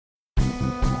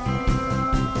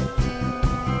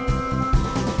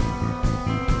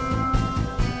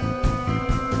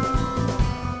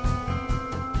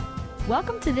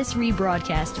Welcome to this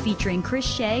rebroadcast featuring Chris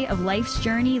Shea of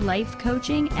Lifesjourney Life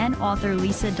Coaching and author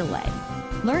Lisa DeLay.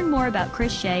 Learn more about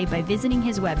Chris Shea by visiting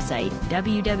his website,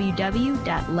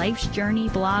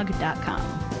 www.lifesjourneyblog.com.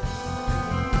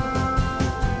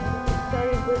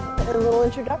 Started with a little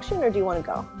introduction, or do you want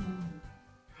to go?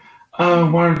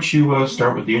 Why don't you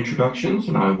start with the introductions,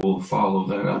 and I will follow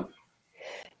that up.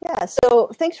 Yeah,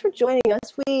 so thanks for joining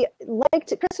us. Chris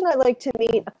and I like to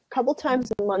meet a couple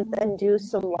times a month and do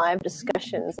some live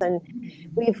discussions. And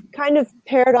we've kind of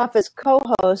paired off as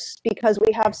co-hosts because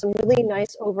we have some really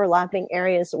nice overlapping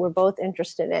areas that we're both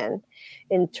interested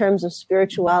in terms of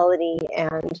spirituality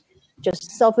and just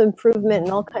self-improvement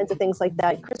and all kinds of things like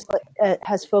that. Chris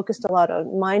has focused a lot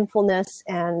on mindfulness,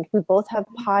 and we both have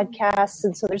podcasts,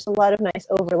 and so there's a lot of nice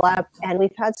overlap, and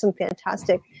we've had some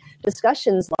fantastic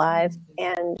discussions live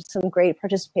and some great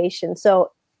participation.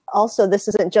 So also, this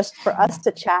isn't just for us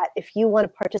to chat. If you want to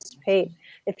participate,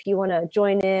 if you want to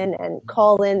join in and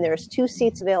call in, there's 2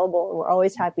 seats available, and we're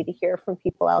always happy to hear from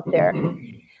people out there.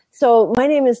 So my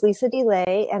name is Lisa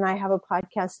DeLay, and I have a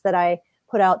podcast that I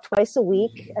put out twice a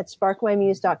week at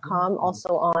sparkmymuse.com,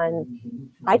 also on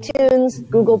iTunes,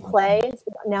 Google Play,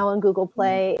 now on Google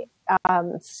Play,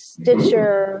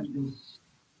 Stitcher,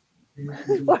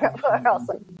 where else?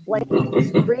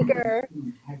 Spreaker,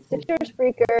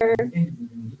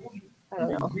 I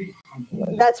don't know.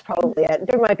 That's probably it.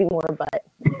 There might be more, but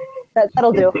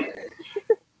that'll do.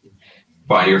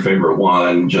 Find your favorite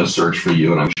one, just search for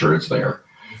you, and I'm sure it's there.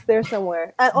 It's there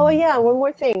somewhere. Oh yeah, one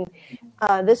more thing.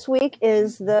 This week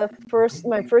is my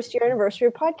first year anniversary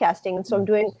of podcasting, and so I'm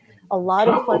doing a lot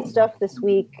of fun stuff this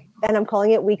week, and I'm calling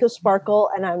it Week of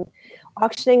Sparkle, and I'm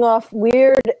auctioning off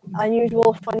weird,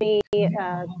 unusual, funny,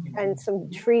 and some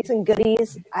treats and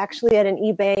goodies actually at an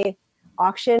eBay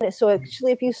auction. So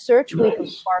actually, if you search Week of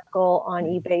Sparkle on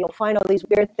eBay, you'll find all these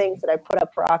weird things that I put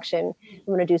up for auction. I'm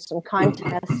going to do some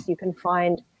contests you can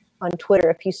find on Twitter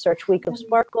if you search Week of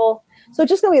Sparkle. So it's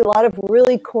just going to be a lot of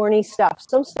really corny stuff.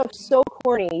 Some stuff so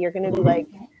corny, you're going to be like,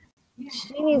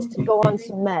 she needs to go on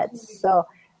some meds. So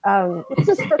it's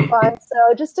just for fun.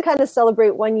 So just to kind of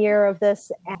celebrate 1 year of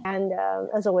this, and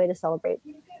as a way to celebrate.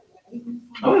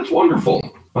 Oh, that's wonderful.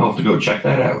 I'll have to go check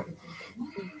that out.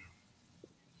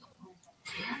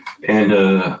 And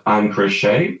I'm Chris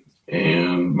Shea,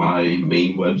 and my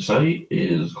main website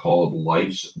is called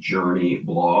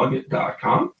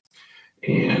Lifesjourneyblog.com.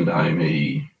 And I'm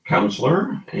a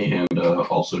counselor, and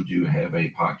also do have a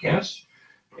podcast.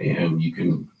 And you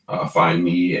can find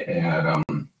me at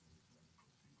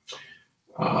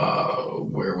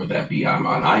where would that be? I'm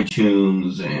on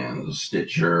iTunes and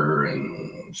Stitcher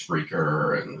and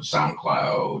Spreaker and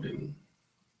SoundCloud and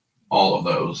all of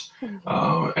those.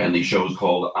 And the show is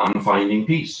called On Finding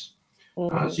Peace.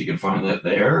 So you can find that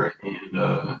there.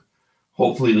 And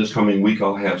hopefully this coming week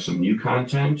I'll have some new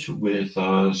content with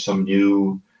some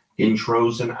new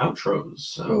intros and outros.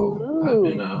 So I've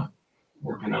been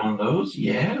working on those.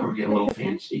 Yeah, we're getting a little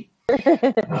fancy.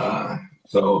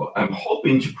 So I'm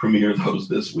hoping to premiere those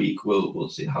this week. We'll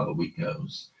see how the week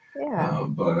goes. Yeah.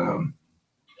 But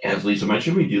as Lisa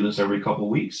mentioned, we do this every couple of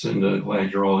weeks, and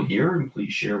glad you're all here. And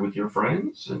please share with your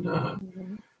friends, and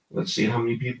let's see how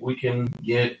many people we can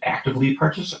get actively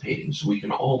participating, so we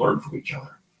can all learn from each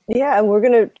other. Yeah, and we're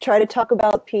going to try to talk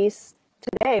about peace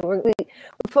today. We're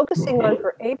focusing on,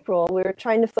 for April, we're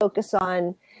trying to focus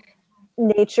on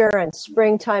nature and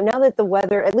springtime. Now that the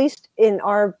weather, at least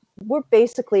we're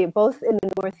basically both in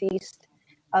the Northeast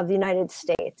of the United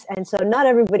States. And so not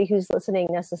everybody who's listening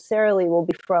necessarily will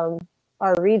be from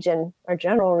our region, our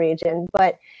general region,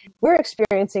 but we're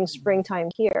experiencing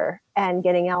springtime here and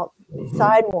getting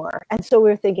outside more. And so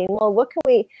we're thinking, well,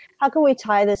 how can we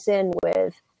tie this in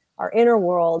with our inner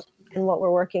world and what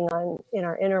we're working on in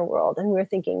our inner world? And we're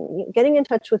thinking getting in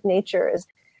touch with nature is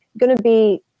going to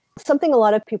be something a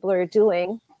lot of people are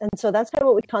doing. And so that's kind of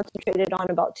what we concentrated on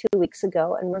about 2 weeks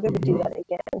ago, and we're going to do that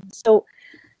again. So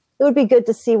it would be good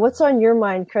to see what's on your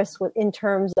mind, Chris, in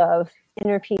terms of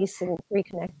inner peace and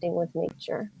reconnecting with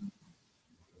nature.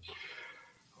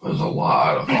 There's a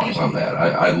lot of thoughts on that.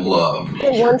 I love nature.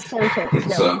 In one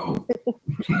sentence. No.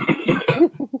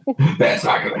 So that's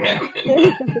not going to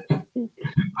happen.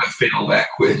 I failed that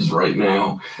quiz right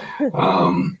now.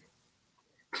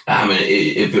 I mean,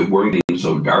 if it weren't getting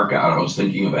so dark out, I was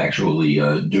thinking of actually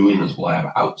doing this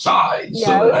lab outside so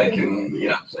that I can,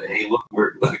 say, hey, look,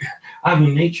 I'm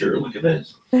in nature. Look at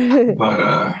this.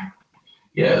 But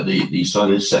the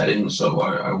sun is setting, so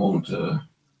I won't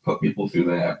put people through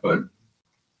that. But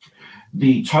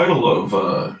the title of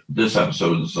this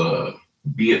episode is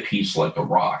 "Be at Peace Like the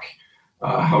Rock: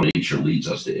 How Nature Leads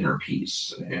Us to Inner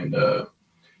Peace." And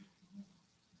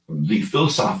the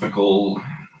philosophical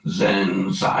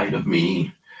Zen side of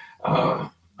me, I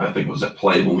think was at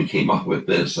play when we came up with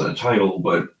this title.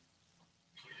 But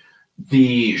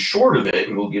the short of it,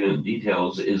 and we'll get into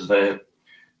details, is that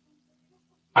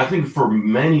I think for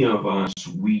many of us,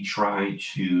 we try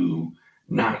to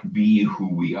not be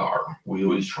who we are. We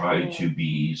always try to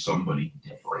be somebody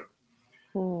different.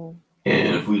 And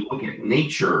if we look at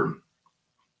nature,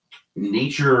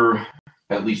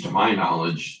 at least to my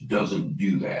knowledge, doesn't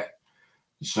do that.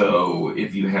 So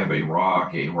if you have a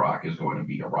rock is going to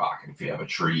be a rock. And if you have a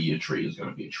tree is going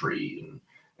to be a tree,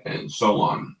 and so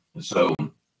on. So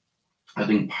I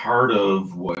think part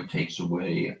of what takes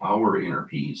away our inner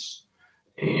peace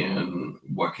and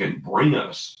what can bring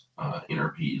us inner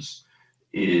peace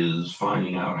is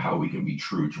finding out how we can be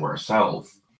true to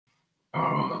ourselves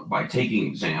by taking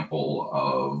example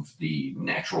of the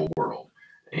natural world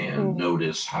and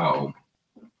notice how,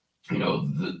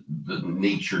 the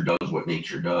nature does what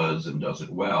nature does and does it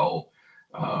well,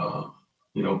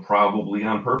 probably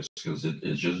on purpose because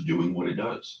it's just doing what it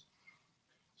does.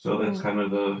 So that's kind of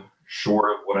the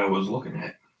short of what I was looking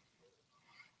at.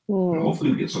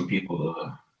 Hopefully we get some people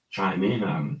to chime in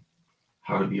on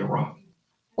how to be a rock.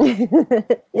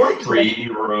 Or a tree,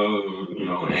 or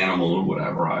an animal, or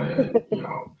whatever.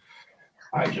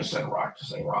 I just said rock to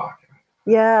say rock.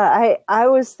 Yeah, I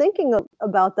was thinking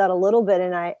about that a little bit,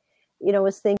 and I,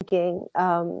 was thinking,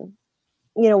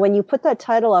 when you put that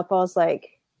title up, I was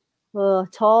like, oh,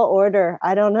 tall order.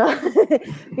 I don't know,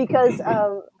 because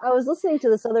I was listening to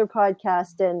this other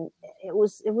podcast, and it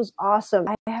was awesome.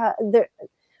 I had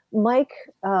Mike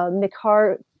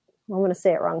McHargue. I'm going to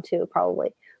say it wrong too,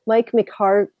 probably. Mike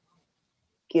McHargue.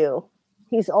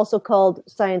 He's also called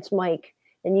Science Mike.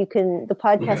 And the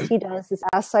podcast he does is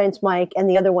Ask Science Mike. And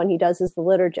the other one he does is The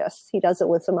Liturgist. He does it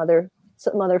with some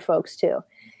other folks too.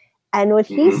 And what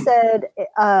he said,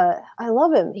 I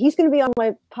love him. He's going to be on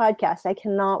my podcast. I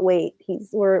cannot wait.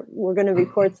 We're going to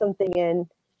record something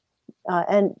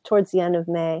and towards the end of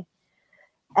May.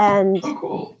 And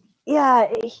cool.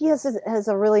 Yeah, he has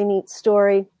a really neat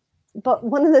story. But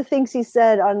one of the things he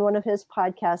said on one of his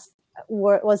podcasts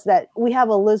was that we have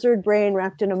a lizard brain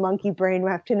wrapped in a monkey brain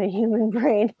wrapped in a human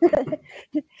brain.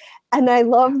 And I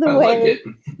love the way,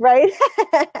 right?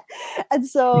 And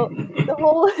so the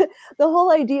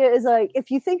whole idea is like, if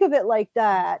you think of it like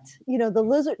that,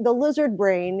 the lizard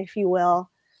brain, if you will,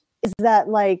 is that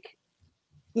like,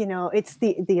 it's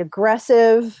the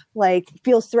aggressive, like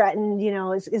feels threatened,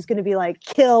 is going to be like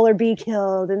kill or be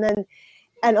killed.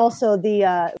 And also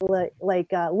the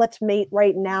let's mate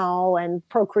right now and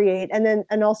procreate,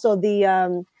 and also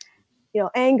the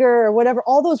anger or whatever,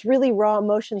 all those really raw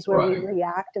emotions where we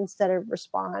react instead of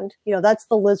respond. That's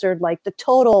the lizard, like the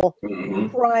total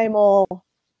primal,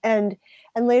 and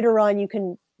later on you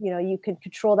can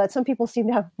control that. Some people seem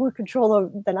to have more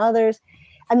control than others.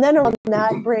 And then around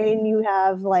that brain you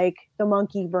have like the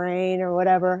monkey brain or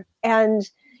whatever, and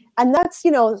that's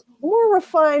more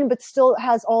refined, but still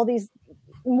has all these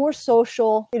more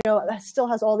social, that still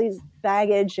has all these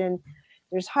baggage, and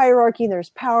there's hierarchy, and there's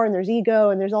power, and there's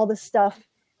ego, and there's all this stuff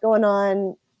going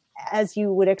on as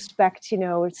you would expect,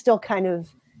 it's still kind of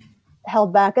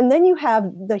held back. And then you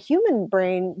have the human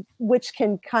brain, which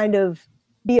can kind of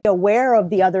be aware of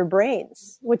the other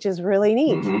brains, which is really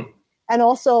neat. And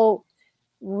also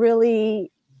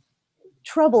really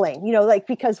troubling,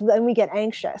 because then we get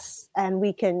anxious, and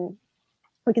we can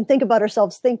think about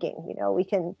ourselves thinking, we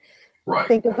can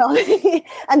think about it.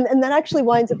 and that actually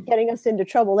winds up getting us into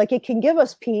trouble. Like, it can give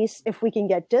us peace if we can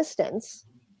get distance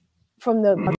from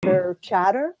the other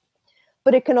chatter,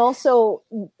 but it can also,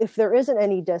 if there isn't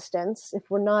any distance, if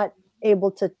we're not able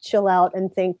to chill out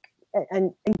and think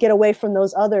and get away from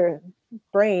those other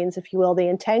brains, if you will, the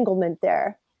entanglement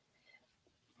there,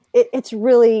 it's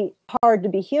really hard to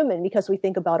be human, because we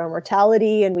think about our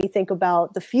mortality, and we think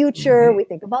about the future, we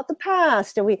think about the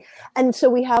past, and so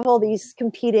we have all these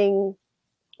competing,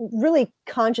 really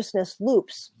consciousness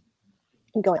loops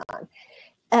going on.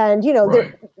 And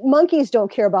monkeys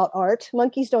don't care about art.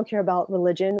 Monkeys don't care about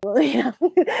religion.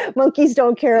 Monkeys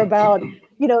don't care about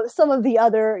some of the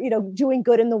other doing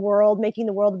good in the world, making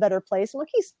the world a better place.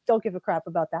 Monkeys don't give a crap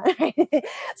about that.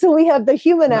 So we have the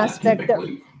human aspect that.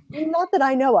 Not that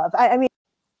I know of. I mean,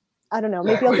 I don't know.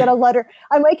 Maybe I'll get a letter.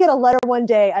 I might get a letter one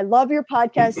day. I love your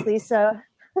podcast, Lisa.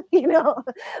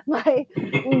 My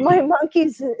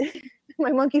monkeys,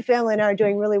 my monkey family and I are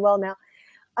doing really well now.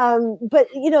 But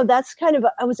that's kind of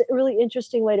was a really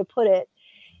interesting way to put it.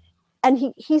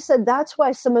 And he said that's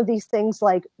why some of these things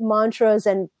like mantras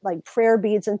and like prayer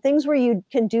beads and things where you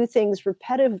can do things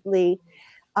repetitively,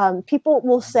 people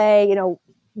will say,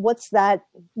 what's that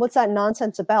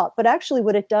nonsense about? But actually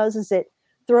what it does is it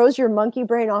throws your monkey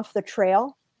brain off the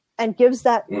trail and gives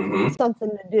that something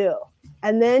to do.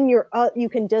 And then you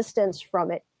can distance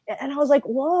from it. And I was like,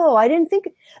 whoa, I didn't think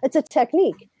it's a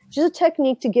technique. It's just a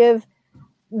technique to give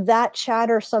that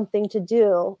chatter something to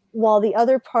do while the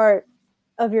other part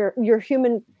of your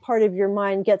human part of your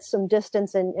mind gets some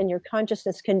distance and your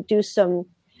consciousness can do some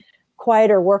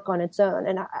quieter work on its own.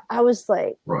 And I was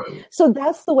like, right. So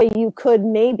that's the way you could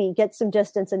maybe get some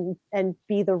distance and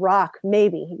be the rock,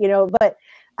 maybe, but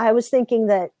I was thinking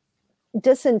that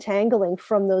disentangling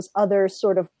from those other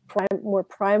sort of more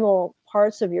primal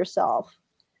parts of yourself,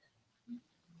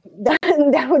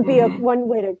 that would be one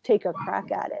way to take a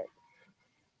crack at it.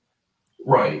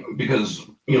 Right. Because,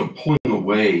 pulling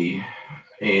away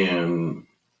and,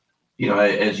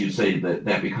 as you say,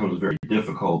 that becomes very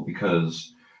difficult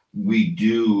because we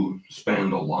do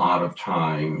spend a lot of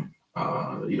time,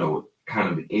 kind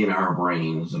of in our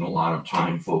brains and a lot of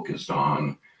time focused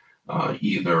on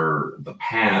either the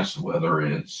past, whether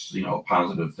it's,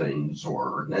 positive things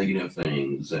or negative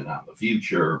things, and on the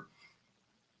future.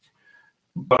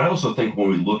 But I also think when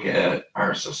we look at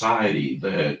our society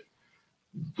that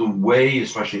the way,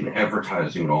 especially in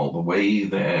advertising and all, the way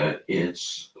that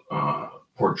it's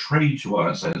portrayed to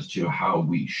us as to how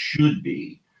we should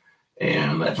be,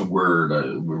 and that's a word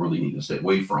we really need to stay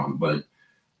away from, but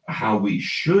how we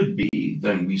should be,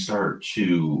 then we start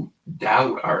to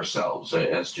doubt ourselves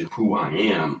as to who I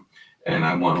am, and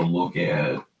I want to look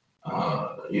at,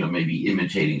 maybe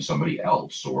imitating somebody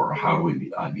else, or how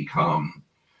do I become,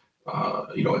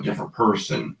 a different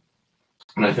person.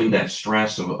 And I think that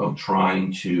stress of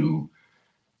trying to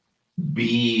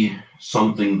be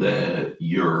something that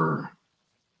you're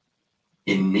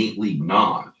innately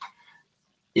not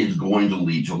is going to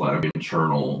lead to a lot of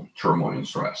internal turmoil and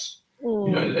stress.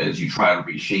 As you try to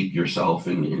reshape yourself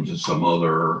into some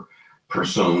other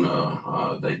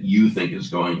persona that you think is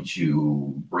going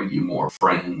to bring you more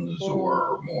friends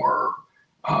or more,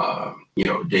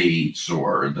 dates,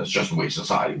 or that's just the way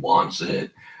society wants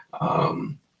it.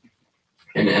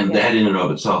 And that in and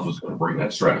of itself is going to bring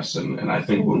that stress. And I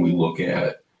think when we look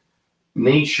at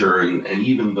nature, and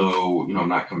even though, I'm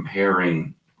not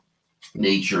comparing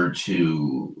nature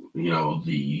to,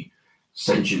 the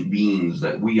sentient beings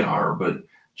that we are, but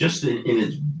just in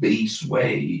its base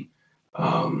way,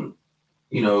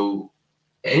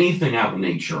 anything out in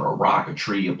nature, a rock, a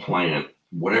tree, a plant,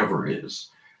 whatever it is,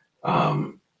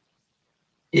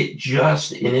 it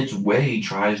just in its way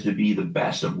tries to be the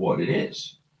best of what it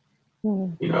is.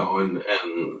 And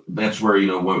that's where,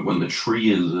 when the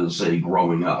tree is say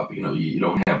growing up, you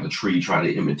don't have the tree try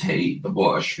to imitate the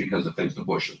bush because it thinks the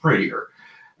bush is prettier.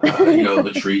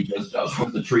 The tree just does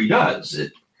what the tree does.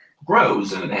 It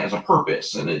grows and it has a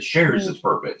purpose and it shares its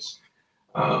purpose.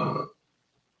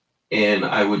 And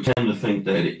I would tend to think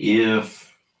that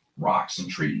if rocks and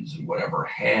trees and whatever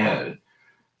had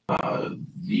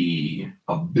the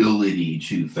ability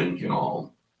to think and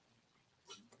all,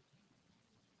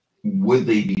 would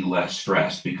they be less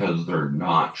stressed because they're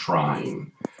not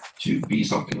trying to be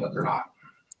something that they're not?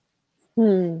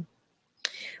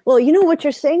 Well, what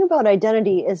you're saying about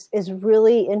identity is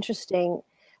really interesting.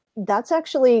 That's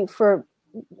actually for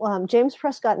James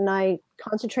Prescott and I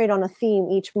concentrate on a theme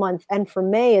each month. And for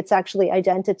May, it's actually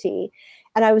identity.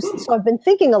 And I've been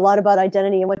thinking a lot about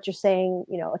identity and what you're saying,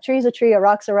 a tree's a tree, a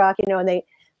rock's a rock, and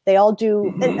they all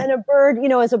do. And a bird,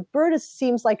 as a bird, it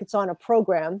seems like it's on a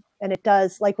program, and it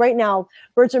does. Like right now,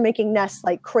 birds are making nests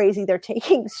like crazy. They're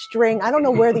taking string. I don't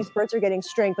know where these birds are getting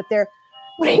string, but they're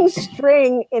putting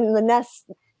string in the nests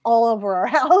all over our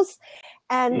house.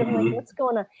 And I'm like, what's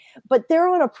going on? But they're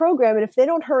on a program, and if they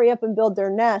don't hurry up and build their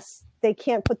nests, they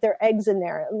can't put their eggs in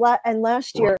there. And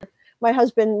last year, my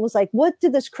husband was like, what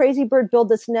did this crazy bird build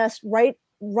this nest right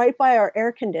by our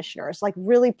air conditioner? It's like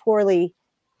really poorly.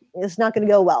 It's not going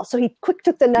to go well. So he quick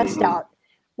took the nest out.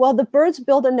 Well, the birds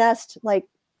built a nest like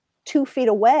 2 feet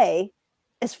away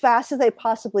as fast as they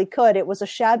possibly could. It was a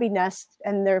shabby nest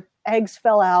and their eggs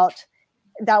fell out.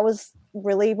 That was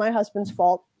really my husband's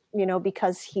fault,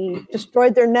 because he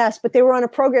destroyed their nest, but they were on a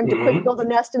program to quick build a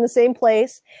nest in the same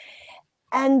place.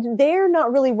 And they're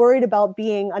not really worried about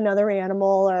being another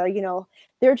animal or,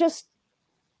 they're just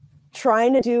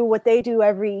trying to do what they do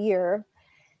every year.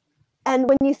 And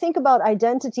when you think about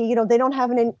identity, they don't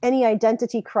have any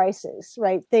identity crisis,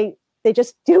 right? They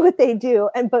just do what they do.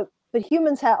 But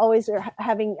humans always are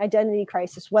having identity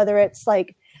crisis, whether it's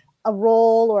like a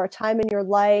role or a time in your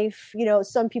life.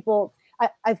 Some people,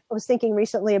 I was thinking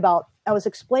recently I was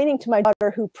explaining to my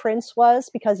daughter who Prince was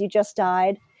because he just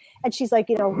died. And she's like,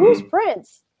 who's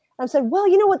Prince? I said, well,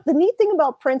 you know what? The neat thing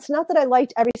about Prince, not that I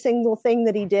liked every single thing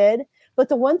that he did, but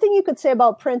the one thing you could say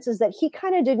about Prince is that he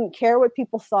kind of didn't care what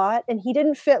people thought, and he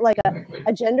didn't fit like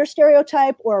a gender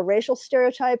stereotype or a racial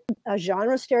stereotype, a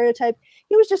genre stereotype.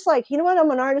 He was just like, you know what? I'm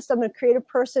an artist. I'm a creative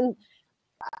person.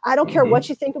 I don't care what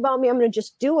you think about me. I'm going to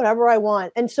just do whatever I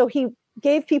want. And so he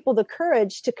gave people the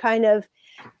courage to kind of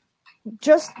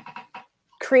just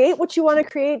create what you want to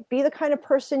create, be the kind of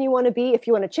person you want to be. If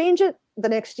you want to change it the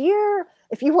next year,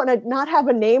 if you want to not have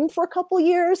a name for a couple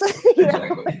years, you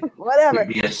know, whatever.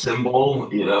 Be a symbol,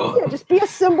 you know. Yeah, just be a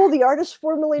symbol, the artist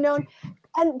formerly known.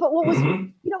 But what was,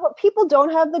 you know, what people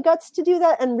don't have the guts to do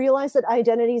that and realize that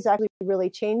identity is actually really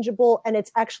changeable, and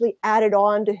it's actually added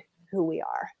on to who we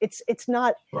are. It's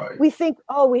not, we think,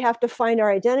 oh, we have to find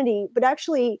our identity, but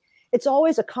actually it's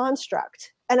always a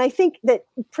construct. And I think that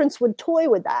Prince would toy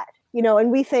with that, you know, and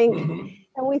we think,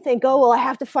 oh, well, I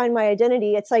have to find my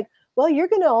identity. It's like, well, you're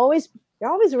always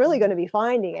really going to be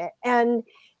finding it. And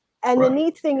the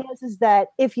neat thing is that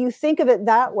if you think of it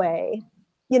that way,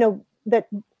 you know, that,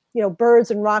 you know,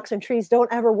 birds and rocks and trees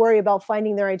don't ever worry about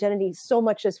finding their identity so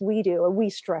much as we do, and we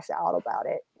stress out about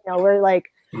it. You know, we're like,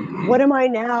 what am I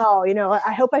now? You know,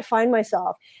 I hope I find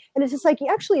myself. And it's just like,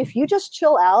 actually, if you just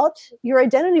chill out, your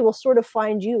identity will sort of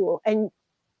find you, and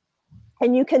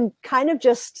you can kind of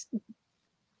just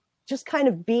kind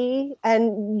of be,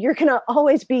 and you're going to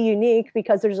always be unique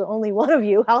because there's only one of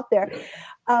you out there.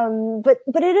 But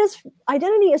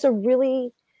identity is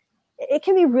it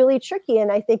can be really tricky.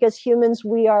 And I think as humans,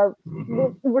 we're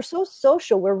so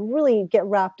social, we really get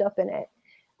wrapped up in it.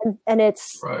 And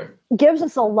it's gives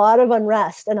us a lot of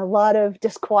unrest and a lot of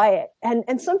disquiet.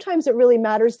 And sometimes it really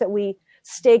matters that we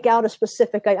stake out a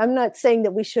specific, I'm not saying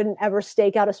that we shouldn't ever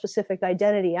stake out a specific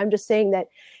identity. I'm just saying that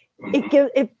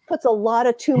it puts a lot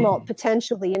of tumult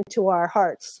potentially into our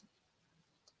hearts.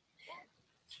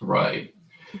 Right.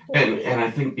 And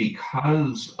I think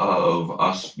because of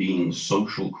us being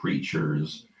social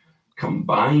creatures,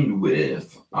 combined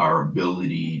with our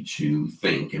ability to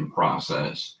think and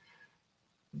process,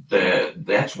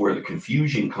 that's where the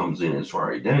confusion comes in as to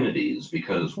our identities,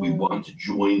 because we want to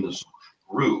join the social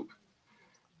group,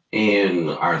 and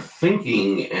our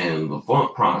thinking and the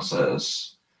thought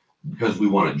process, because we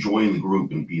want to join the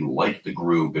group and be like the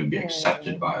group and be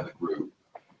accepted by the group,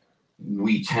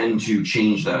 we tend to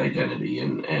change that identity.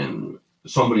 And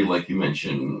somebody like you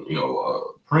mentioned, you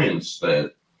know, Prince,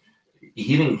 that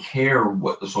he didn't care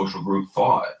what the social group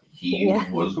thought. He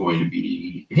was going to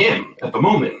be him at the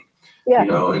moment. You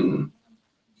know, and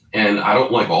I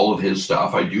don't like all of his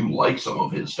stuff. I do like some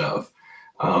of his stuff,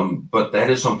 but that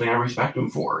is something I respect him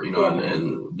for. You know,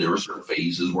 and there were certain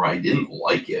phases where I didn't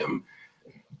like him,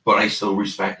 but I still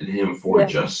respected him for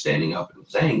just standing up and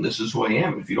saying, "This is who I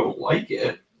am. If you don't like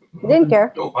it, didn't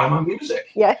care. Don't buy my music."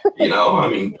 Yeah, you know, I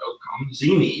mean, don't come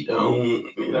see me.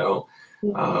 Don't, you know.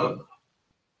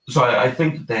 So I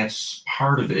think that's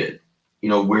part of it. You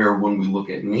know, where when we look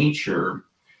at nature,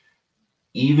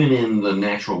 even in the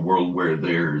natural world where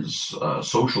there's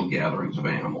social gatherings of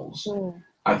animals,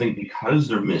 I think because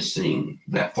they're missing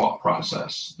that thought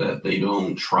process, that they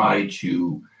don't try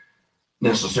to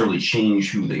necessarily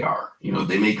change who they are. You know,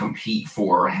 they may compete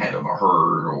for a head of a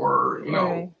herd or, you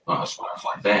know, spots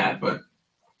like that, but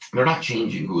they're not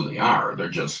changing who they are. They're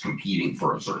just competing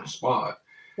for a certain spot.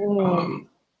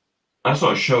 I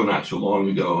saw a show not too long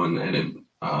ago, and it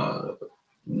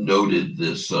noted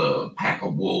this pack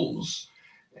of wolves,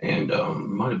 and it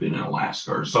might have been in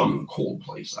Alaska or some cold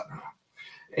place, I don't know.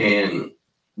 And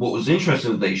what was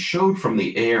interesting, they showed from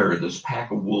the air this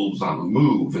pack of wolves on the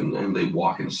move, and they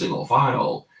walk in single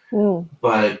file.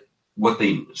 But what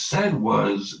they said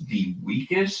was the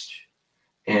weakest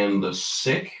and the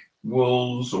sick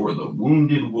wolves or the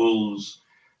wounded wolves,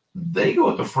 they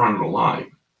go at the front of the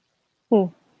line.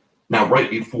 Now, right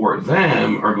before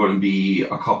them are going to be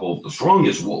a couple of the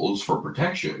strongest wolves for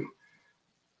protection.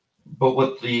 But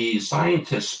what the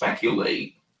scientists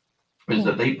speculate is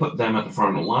that they put them at the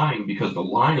front of the line because the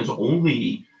line is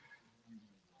only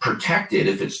protected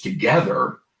if it's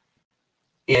together,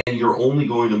 and you're only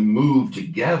going to move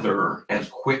together as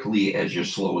quickly as your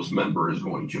slowest member is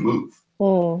going to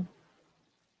move.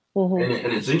 And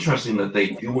it's interesting that they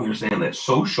do understand that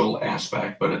social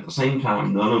aspect, but at the same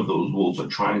time, none of those wolves are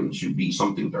trying to be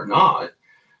something they're not.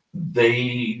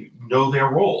 They know their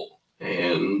role,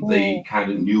 and they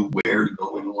kind of knew where to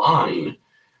go in line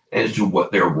as to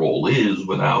what their role is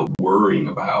without worrying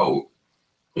about,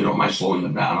 you know, am I slowing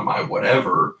them down? Am I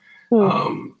whatever?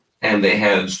 And they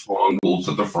had strong wolves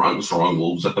at the front, strong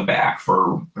wolves at the back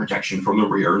for protection from the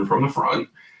rear and from the front.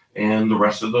 And the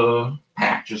rest of the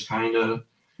pack just kind of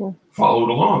followed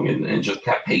along and just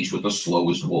kept pace with the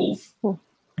slowest wolf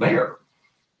there.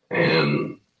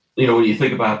 And, when you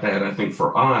think about that, I think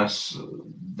for us,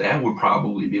 that would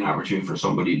probably be an opportunity for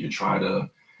somebody to try to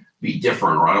be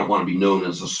different, or I don't want to be known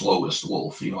as the slowest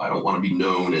wolf. I don't want to be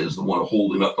known as the one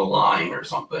holding up the line or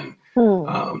something.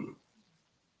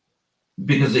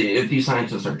 Because if these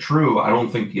scientists are true, I don't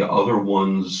think the other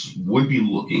ones would be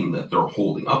looking that they're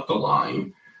holding up the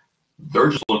line.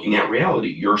 They're just looking at reality.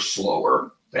 You're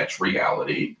slower. That's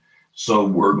reality. So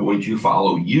we're going to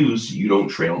follow you so you don't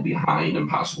trail behind and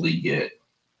possibly get,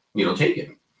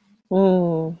 taken.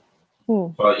 But,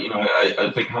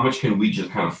 I think how much can we just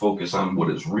kind of focus on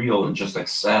what is real and just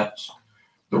accept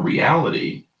the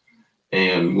reality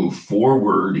and move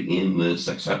forward in this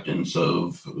acceptance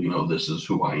of, this is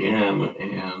who I am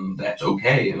and that's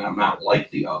okay. And I'm not like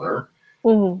the other,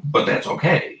 but that's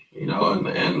okay,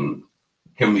 and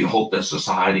can we hope that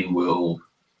society will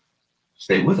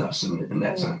stay with us in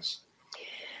that sense?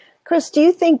 Chris, do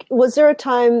you think, was there a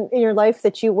time in your life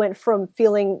that you went from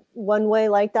feeling one way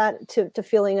like that to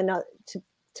feeling another,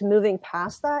 to moving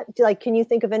past that? Can you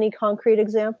think of any concrete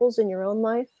examples in your own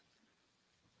life?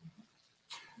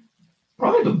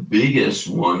 Probably the biggest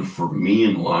one for me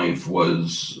in life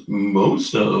was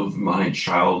most of my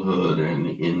childhood and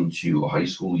into high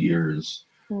school years.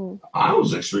 I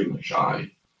was extremely shy.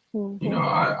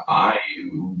 I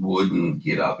wouldn't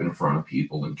get up in front of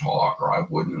people and talk, or I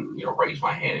wouldn't, raise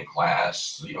my hand in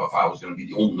class, if I was going to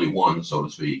be the only one, so to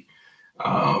speak.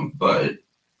 But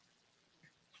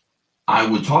I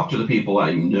would talk to the people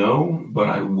I know, but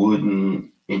I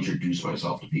wouldn't introduce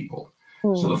myself to people.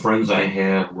 So the friends I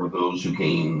had were those who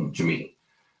came to me.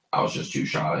 I was just too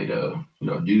shy to,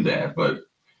 do that. But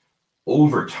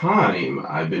over time,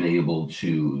 I've been able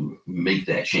to make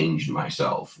that change in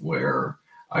myself where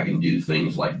I can do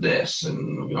things like this.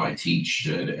 And, I teach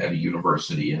at a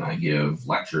university and I give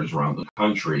lectures around the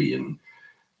country. And,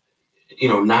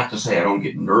 not to say I don't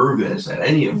get nervous at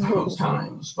any of those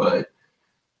times, but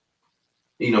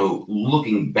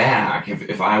looking back,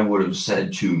 if I would have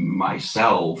said to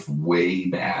myself way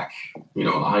back, in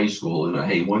high school,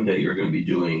 hey, one day you're going to be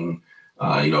doing,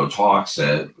 talks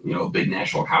at, big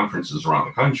national conferences around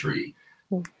the country,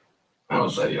 I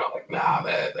would say, nah,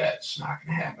 that's not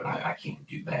going to happen. I can't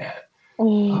do that.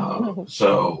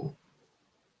 So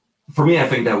for me, I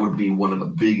think that would be one of the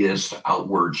biggest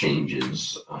outward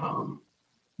changes.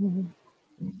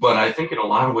 But I think in a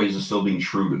lot of ways it's still being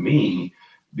true to me,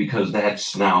 because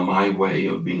that's now my way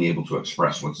of being able to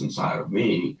express what's inside of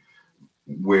me.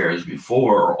 Whereas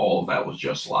before, all of that was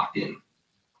just locked in.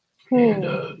 And,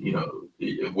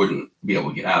 it wouldn't be able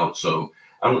to get out. So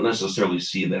I don't necessarily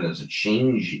see that as a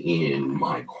change in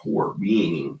my core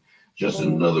being, just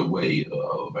another way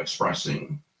of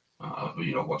expressing,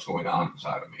 what's going on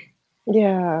inside of me.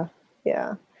 Yeah.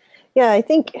 I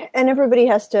think, and everybody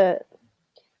has to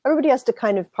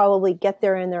kind of probably get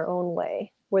there in their own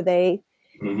way, where they,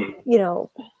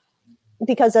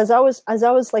 because as I was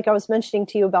like I was mentioning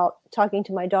to you about talking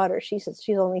to my daughter, she's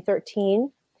only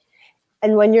 13.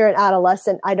 And when you're an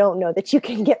adolescent, I don't know that you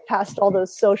can get past all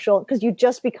those because you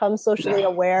just become socially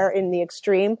aware in the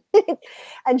extreme.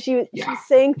 And she's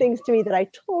saying things to me that I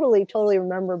totally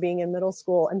remember being in middle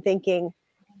school and thinking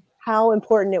how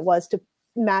important it was to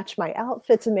match my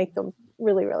outfits and make them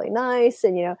really, really nice.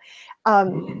 And,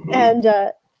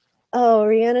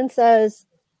 Rhiannon says,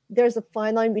 there's a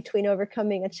fine line between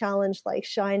overcoming a challenge like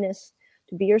shyness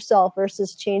to be yourself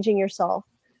versus changing yourself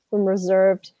from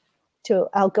reserved to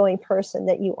outgoing person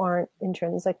that you aren't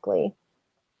intrinsically.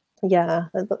 Yeah,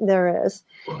 there is.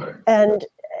 Right. And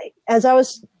as I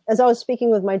was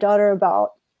speaking with my daughter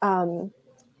about, telling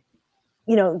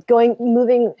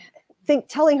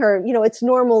her, it's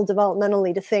normal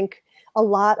developmentally to think a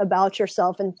lot about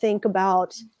yourself and think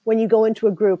about when you go into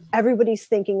a group, everybody's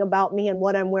thinking about me and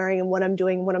what I'm wearing and what I'm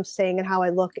doing, and what I'm saying and how I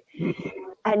look.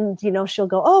 And, she'll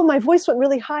go, oh, my voice went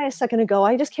really high a second ago.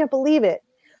 I just can't believe it.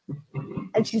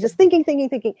 And she's just thinking.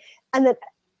 And that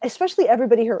especially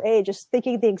everybody her age is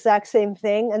thinking the exact same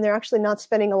thing. And they're actually not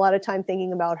spending a lot of time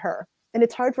thinking about her. And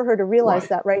it's hard for her to realize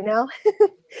that right now.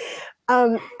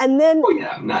 And then,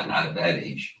 not at that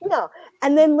age. No.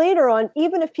 And then later on,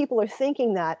 even if people are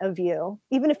thinking that of you,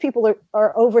 even if people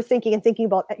are overthinking and thinking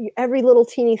about every little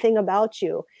teeny thing about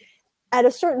you, at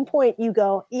a certain point you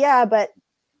go, yeah, but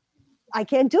I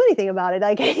can't do anything about it.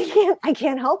 I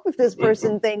can't help if this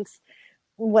person thinks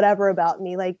whatever about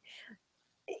me. Like,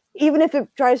 even if it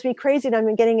drives me crazy and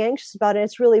I'm getting anxious about it,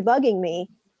 it's really bugging me,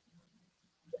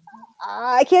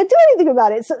 I can't do anything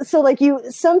about it. So like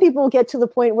some people get to the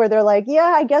point where they're like,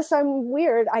 yeah, I guess I'm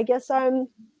weird. I guess I'm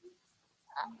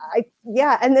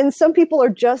yeah. And then some people are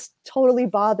just totally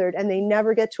bothered and they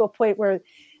never get to a point where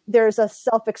there's a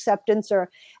self-acceptance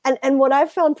and what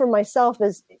I've found for myself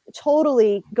is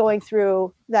totally going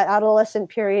through that adolescent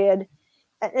period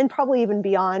and probably even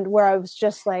beyond, where I was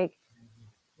just like,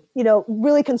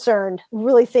 really concerned,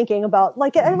 really thinking about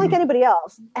like anybody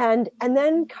else. And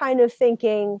then kind of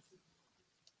thinking,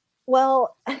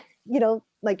 well,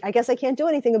 like, I guess I can't do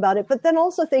anything about it. But then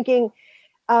also thinking,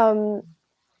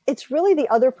 it's really the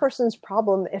other person's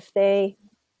problem if it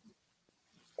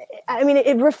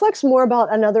reflects more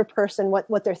about another person,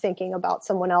 what they're thinking about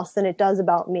someone else than it does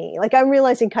about me. Like, I'm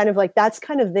realizing kind of like that's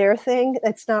kind of their thing.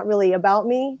 It's not really about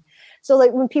me. So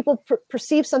like when people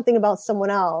perceive something about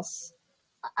someone else,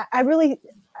 I really,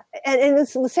 and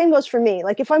it's, the same goes for me.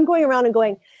 Like if I'm going around and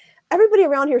going, everybody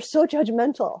around here is so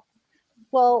judgmental.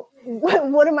 Well,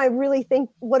 what am I really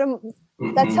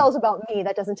that tells about me?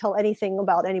 That doesn't tell anything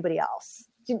about anybody else.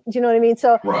 Do you know what I mean?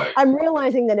 So right. I'm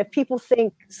realizing that if people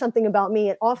think something about me,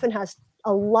 it often has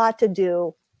a lot to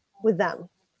do with them.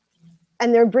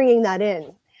 And they're bringing that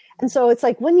in. And so it's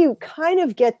like when you kind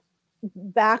of get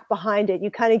back behind it, you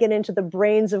kind of get into the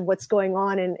brains of what's going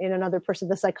on in another person,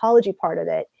 the psychology part of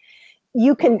it.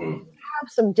 You can have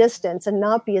some distance and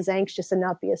not be as anxious and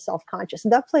not be as self-conscious.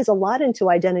 And that plays a lot into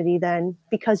identity then,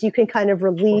 because you can kind of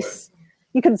release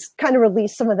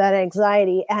some of that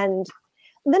anxiety. And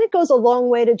then it goes a long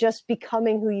way to just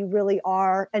becoming who you really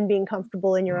are and being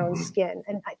comfortable in your own skin.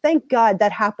 And I thank God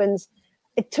that happens,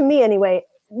 to me anyway,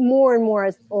 more and more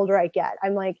as older I get.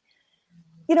 I'm like,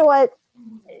 you know what?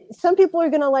 Some people are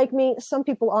going to like me. Some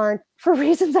people aren't, for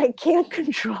reasons I can't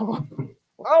control.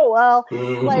 Oh, well,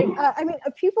 like,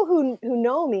 people who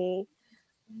know me,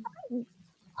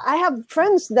 I have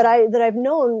friends that I've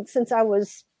known since I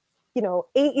was,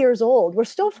 8 years old. We're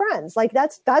still friends. Like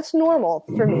that's normal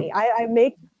for me. I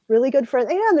make really good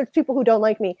friends. And there's people who don't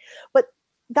like me, but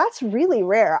that's really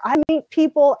rare. I meet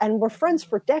people and we're friends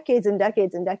for decades and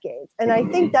decades and decades. And I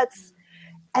think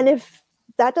and if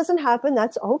that doesn't happen,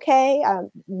 that's okay.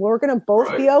 We're going to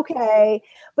both be okay,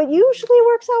 but usually it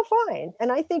works out fine.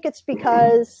 And I think it's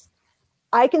because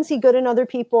I can see good in other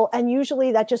people. And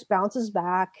usually that just bounces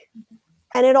back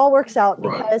and it all works out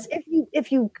because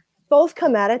if you both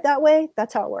come at it that way,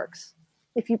 that's how it works.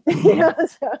 If you, and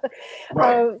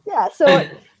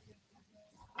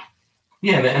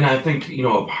I think,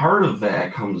 a part of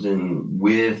that comes in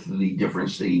with the different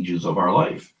stages of our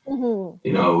life,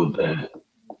 that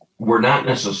we're not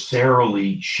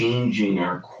necessarily changing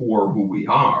our core who we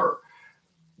are.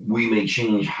 We may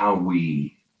change how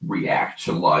we react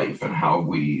to life and how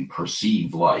we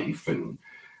perceive life and,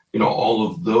 all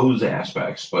of those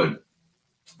aspects, but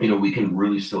we can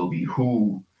really still be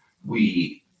who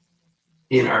we,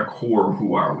 in our core,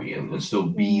 who are we, and still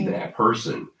be that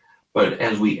person. But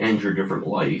as we enter different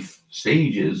life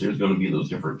stages, there's going to be those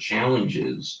different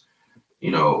challenges,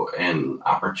 and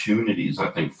opportunities, I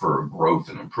think, for growth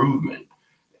and improvement.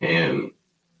 And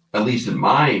at least in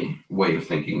my way of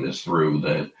thinking this through,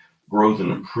 that growth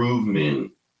and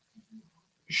improvement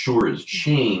sure is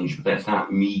change, but that's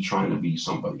not me trying to be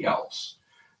somebody else.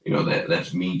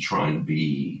 That's me trying to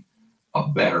be a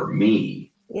better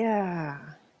me. Yeah.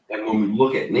 And when we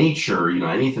look at nature,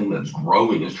 anything that's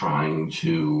growing is trying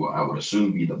to, I would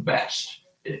assume, be the best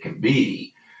it can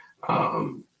be.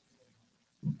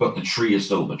 But the tree is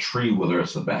still the tree, whether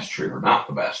it's the best tree or not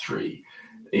the best tree.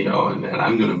 And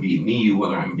I'm going to be me,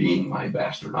 whether I'm being my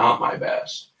best or not my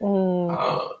best.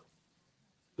 So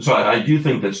I do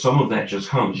think that some of that just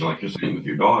comes, like you're saying with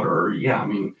your daughter. Yeah,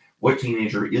 what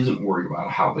teenager isn't worried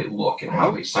about how they look and how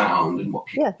they sound and what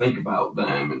people think about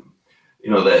them? And,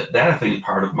 that I think is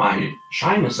part of my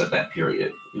shyness at that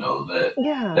period,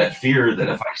 that fear that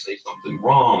if I say something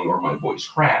wrong or my voice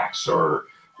cracks or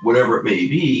whatever it may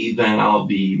be, then I'll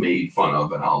be made fun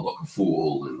of and I'll look a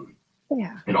fool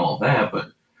and all that. But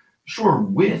sure,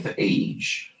 with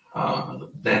age,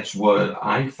 that's what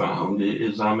I found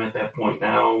is I'm at that point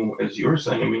now, as you're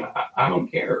saying, I don't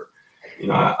care.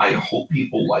 I hope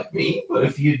people like me, but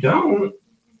if you don't,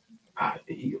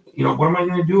 what am I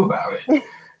going to do about it?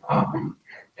 And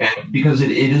because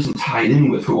it isn't tied in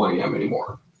with who I am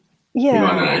anymore. And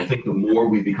I think the more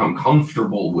we become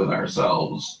comfortable with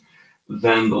ourselves,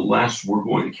 then the less we're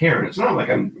going to care. And it's not like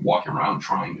I'm walking around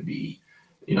trying to be,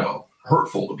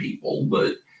 hurtful to people,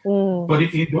 but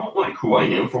if you don't like who I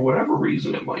am for whatever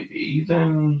reason it might be,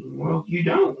 then, well, you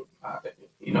don't.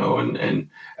 And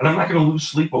I'm not going to lose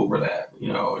sleep over that,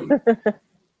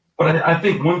 But I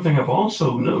think one thing I've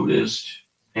also noticed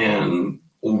and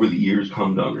over the years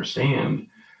come to understand,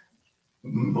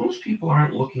 most people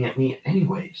aren't looking at me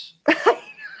anyways.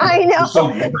 I know. I'm so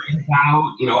worried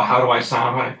about, how do I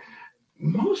sound?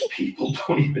 Most people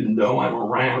don't even know I'm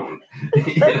around.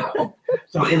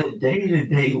 So in a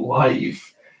day-to-day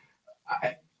life,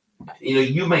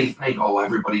 you may think, oh,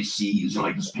 everybody sees,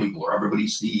 like this pimple, or everybody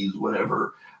sees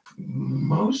whatever.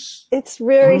 It's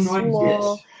very don't know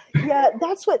small. Yeah,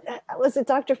 that's what was it.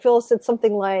 Dr. Phil said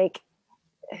something like,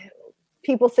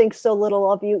 "People think so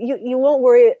little of you. You won't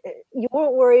worry. You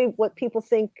won't worry what people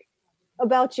think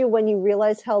about you when you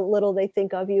realize how little they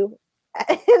think of you."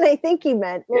 And I think he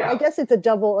meant, well, I guess it's a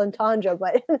double entendre,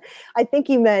 but I think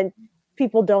he meant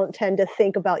people don't tend to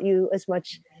think about you as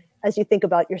much as you think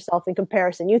about yourself in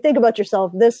comparison. You think about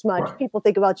yourself this much, right. People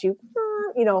think about you,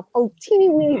 a teeny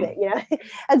weeny bit,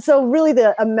 And so really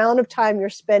the amount of time you're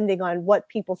spending on what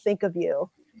people think of you,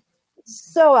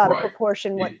 so out of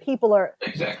proportion what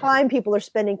time people are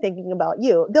spending thinking about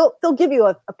you. They'll give you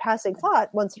a passing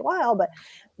thought once in a while,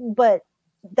 but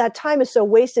that time is so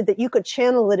wasted that you could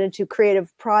channel it into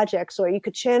creative projects, or you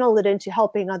could channel it into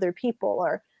helping other people,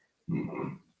 or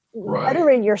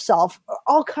bettering yourself,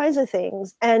 all kinds of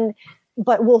things.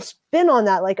 But we'll spin on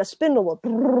that like a spindle,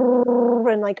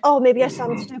 and like, oh, maybe I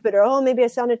sounded stupid, or oh, maybe I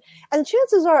sounded. And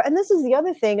chances are, and this is the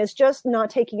other thing, is just not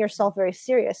taking yourself very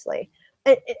seriously,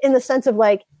 in the sense of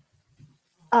like,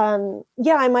 I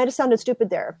might have sounded stupid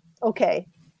there. Okay.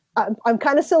 I'm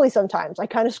kind of silly sometimes. I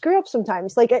kind of screw up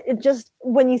sometimes. Like it just,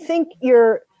 when you think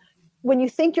you're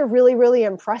really, really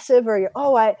impressive, or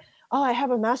I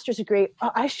have a master's degree.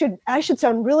 I should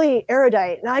sound really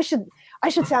erudite, and I should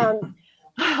sound,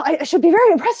 I should be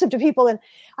very impressive to people, and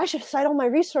I should cite all my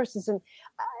resources. And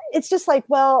it's just like,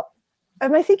 well,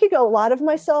 am I thinking a lot of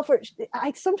myself? Or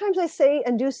sometimes I say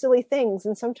and do silly things,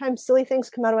 and sometimes silly things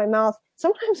come out of my mouth.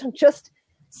 Sometimes I'm just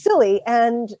silly,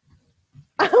 and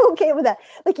I'm okay with that.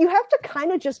 Like, you have to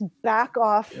kind of just back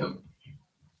off,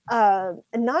 and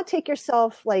not take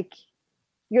yourself like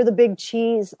you're the big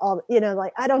cheese.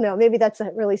 Like, I don't know, maybe that's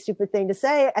a really stupid thing to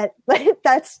say, but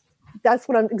that's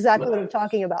what I'm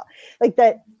talking about. Like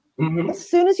that, as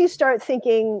soon as you start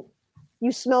thinking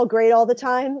you smell great all the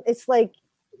time, it's like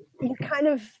you kind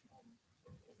of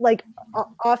like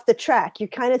off the track. You're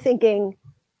kind of thinking,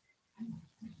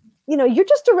 you're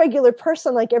just a regular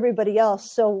person like everybody else.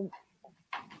 So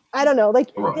I don't know,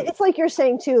 like, it's like you're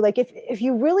saying too, like if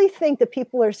you really think that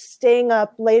people are staying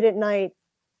up late at night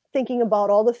thinking about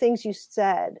all the things you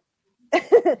said,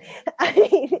 I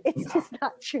mean, it's just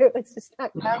not true. It's just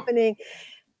not happening.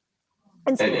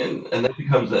 And that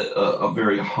becomes a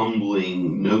very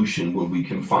humbling notion when we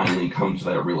can finally come to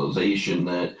that realization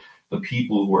that the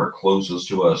people who are closest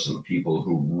to us and the people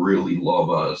who really love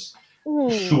us,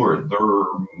 sure,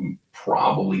 they're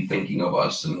probably thinking of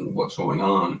us and what's going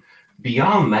on.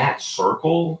 Beyond that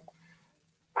circle,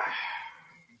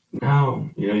 no,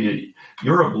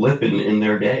 you're a blip in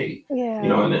their day.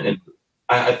 And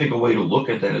I think a way to look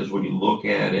at that is when you look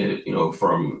at it,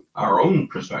 from our own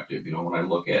perspective. When I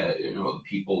look at the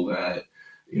people that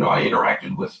I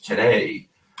interacted with today,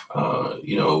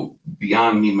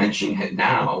 beyond me mentioning it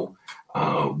now,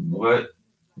 what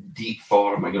deep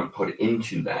thought am I going to put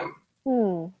into them?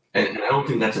 And I don't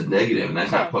think that's a negative, and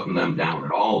that's not putting them down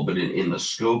at all. But in the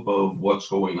scope of what's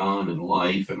going on in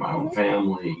life and my own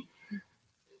family,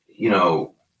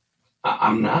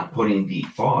 I'm not putting deep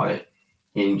thought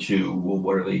into, well,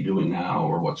 what are they doing now,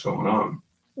 or what's going on?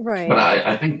 Right. But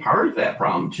I think part of that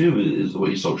problem too is the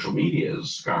way social media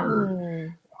has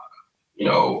scarred,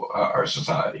 our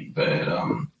society.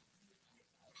 That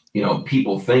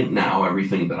people think now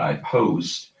everything that I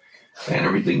post and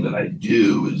everything that I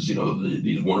do is,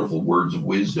 these wonderful words of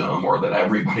wisdom, or that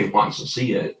everybody wants to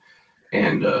see it.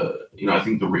 And, I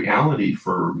think the reality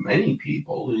for many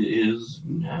people is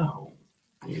no,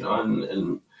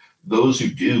 and those who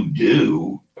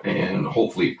do, and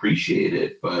hopefully appreciate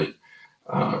it. But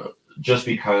just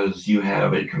because you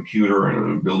have a computer and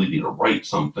an ability to write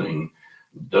something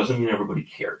doesn't mean everybody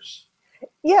cares.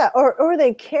 Yeah. Or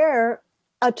they care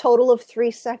a total of 3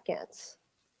 seconds.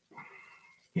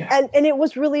 Yeah. And it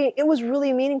was really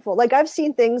meaningful. Like, I've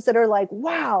seen things that are like,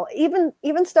 wow, even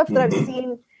stuff that I've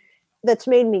seen that's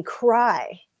made me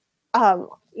cry,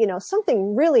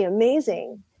 something really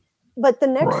amazing. But the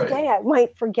next day I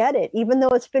might forget it, even though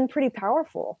it's been pretty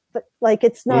powerful. But like,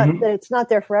 it's not that it's not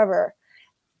there forever.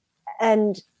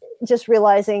 And just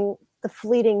realizing the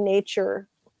fleeting nature,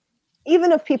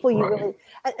 even of people you really.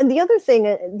 And the other thing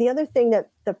that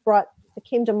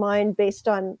came to mind based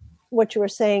on what you were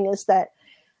saying is that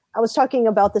I was talking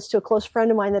about this to a close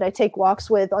friend of mine that I take walks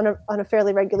with on a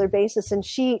fairly regular basis. And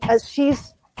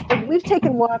we've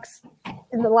taken walks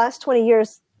in the last 20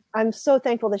 years. I'm so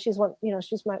thankful that she's one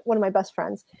of my best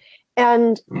friends.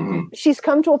 And she's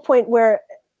come to a point where,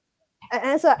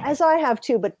 as I have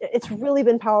too, but it's really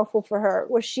been powerful for her,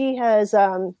 where she has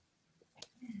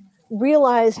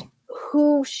realized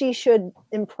who she should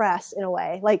impress in a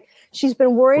way. Like, she's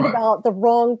been worried about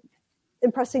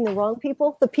impressing the wrong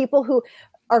people. The people who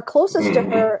are closest to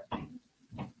her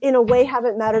in a way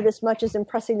haven't mattered as much as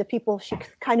impressing the people she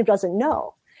kind of doesn't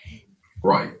know.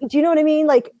 Right. Do you know what I mean?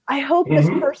 Like, I hope this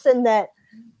person that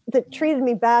treated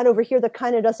me bad over here, that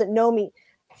kind of doesn't know me,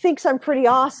 thinks I'm pretty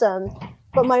awesome,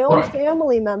 but my own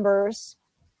family members,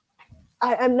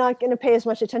 I'm not going to pay as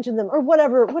much attention to them, or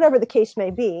whatever the case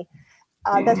may be.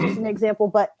 That's just an example,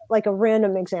 but like a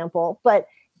random example. But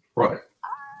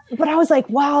I was like,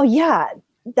 wow, yeah,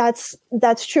 that's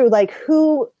true. Like,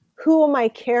 who am I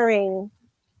caring?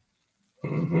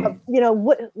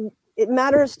 What it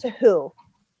matters to who.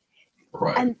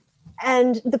 Right.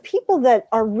 And the people that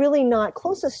are really not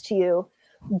closest to you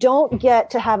don't get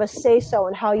to have a say-so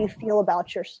in how you feel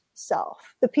about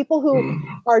yourself. The people who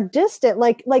are distant,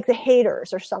 like the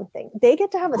haters or something, they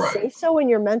get to have a say-so in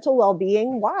your mental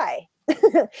well-being. Why?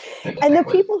 And the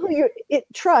people who you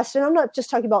trust, and I'm not just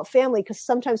talking about family, because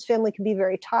sometimes family can be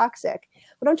very toxic,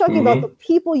 but I'm talking about the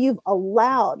people you've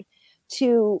allowed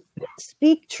to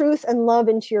speak truth and love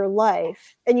into your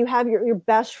life, and you have your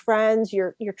best friends,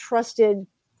 your trusted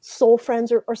soul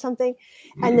friends or something,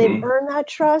 and they've earned that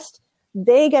trust.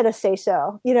 They get a say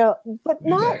so, but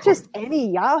not just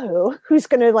any Yahoo who's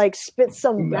going to like spit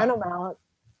some venom out,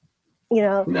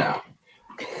 No.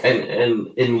 And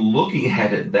in looking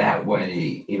at it that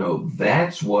way,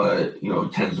 that's what,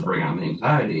 tends to bring on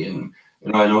anxiety. And,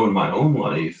 I know in my own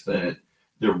life that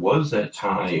there was that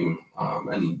time,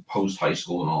 and post high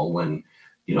school and all, when,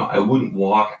 I wouldn't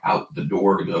walk out the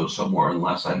door to go somewhere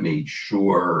unless I made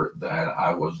sure that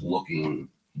I was looking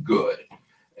good.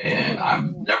 And I've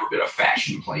never been a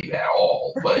fashion plate at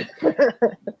all, but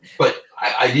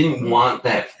I didn't want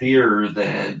that fear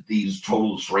that these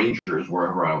total strangers,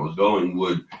 wherever I was going,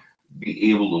 would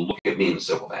be able to look at me and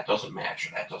say, well, that doesn't match,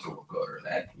 or that doesn't look good, or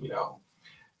that,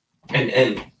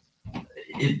 and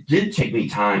it did take me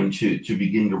time to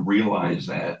begin to realize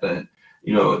that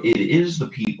it is the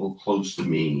people close to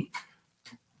me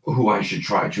who I should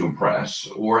try to impress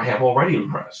or have already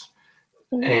impressed.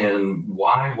 And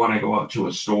why, when I go out to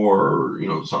a store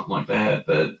or, something like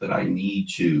that I need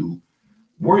to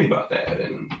worry about that.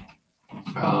 And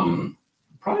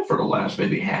probably for the last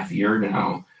maybe half year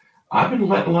now, I've been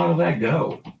letting a lot of that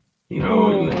go,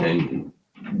 and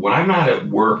when I'm not at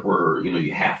work where,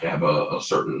 you have to have a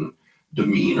certain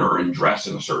demeanor and dress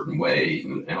in a certain way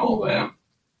and all that.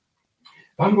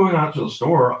 If I'm going out to the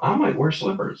store, I might wear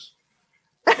slippers.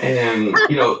 And,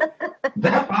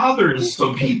 that bothers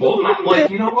some people. And I'm like,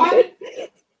 you know what?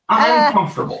 I'm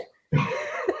comfortable. I'm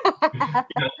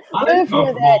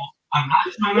comfortable. I'm not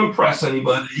trying to impress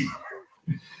anybody.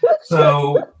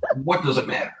 So what does it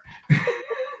matter?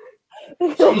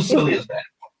 Something silly as that.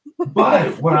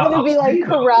 But what I'm going to be like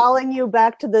corralling you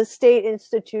back to the state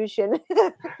institution.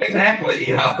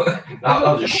 Exactly.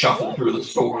 I'll just shuffle through the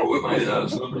store with my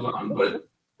slippers on.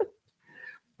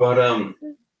 But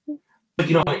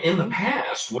in the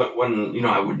past, when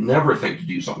I would never think to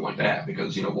do something like that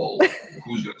because, well,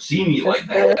 who's going to see me like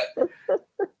that?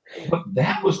 But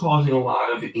that was causing a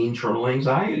lot of internal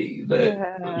anxiety that,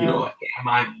 am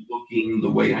I looking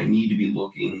the way I need to be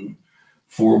looking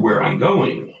for where I'm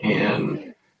going?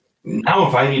 And now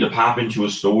if I need to pop into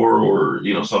a store or,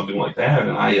 something like that,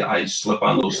 and I slip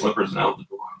on those slippers and out the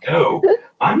door I go,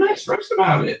 I'm not stressed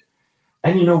about it.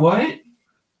 And you know what?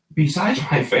 Besides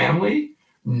my family,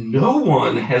 no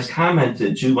one has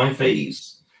commented to my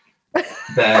face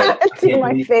that to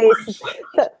my face.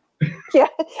 Yeah,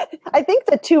 I think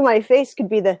the "to my face" could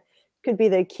be the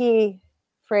key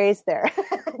phrase there.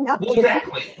 Well,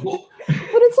 exactly. Well, but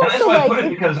it's also that's why I put it,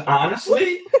 because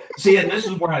honestly, see, and this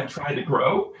is where I try to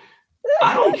grow.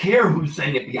 I don't care who's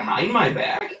saying it behind my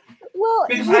back. Well,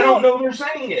 because I don't know they're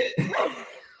saying it.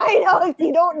 I know, if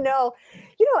you don't know,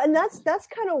 and that's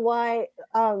kind of why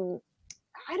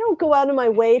I don't go out of my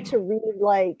way to read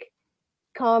like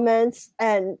comments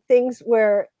and things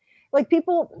where like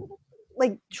people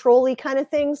like trolly kind of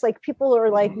things, like people are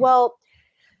like, well,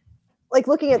 like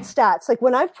looking at stats, like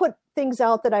when I've put things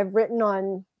out that I've written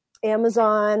on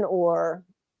Amazon or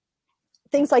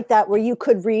things like that, where you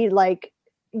could read like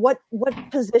what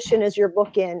position is your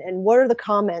book in and what are the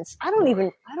comments. I don't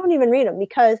even read them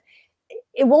because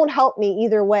it won't help me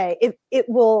either way. If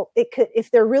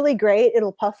they're really great,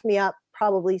 it'll puff me up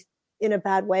probably in a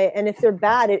bad way. And if they're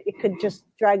bad, it could just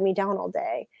drag me down all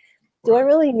day. Do I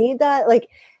really need that? Like,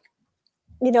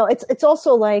 it's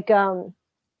also like,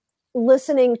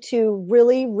 listening to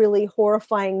really, really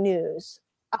horrifying news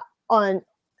on,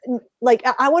 like,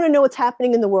 I want to know what's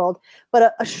happening in the world,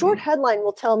 but a short headline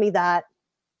will tell me that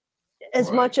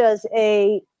as much as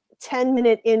a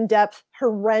 10-minute in-depth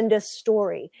horrendous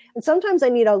story. And sometimes I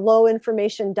need a low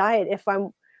information diet if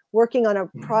I'm working on a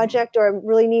project or I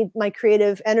really need my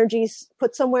creative energies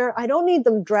put somewhere. I don't need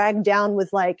them dragged down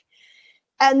with like,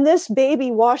 and this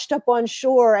baby washed up on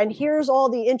shore and here's all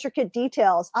the intricate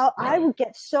details. I would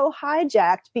get so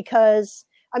hijacked because,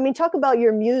 I mean, talk about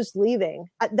your muse leaving.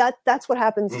 That's what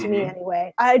happens to me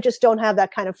anyway. I just don't have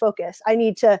that kind of focus. I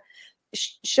need to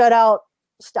shut out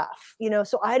stuff, you know,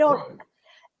 so I don't,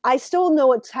 I still know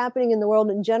what's happening in the world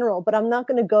in general, but I'm not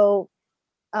going to go,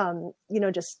 you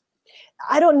know, just,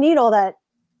 I don't need all that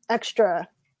extra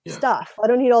stuff. I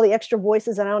don't need all the extra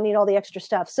voices and I don't need all the extra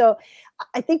stuff. So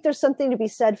I think there's something to be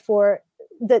said for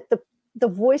that. The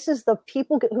voices, the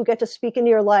people who get to speak into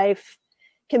your life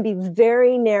can be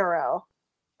very narrow,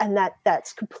 and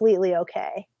that's completely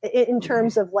okay in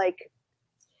terms of like,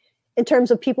 in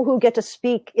terms of people who get to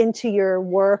speak into your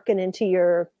work and into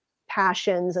your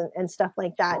passions and stuff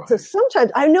like that. So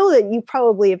sometimes I know that you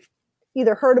probably have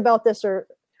either heard about this or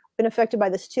been affected by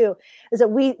this too, is that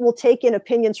we will take in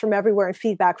opinions from everywhere and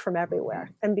feedback from everywhere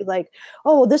and be like,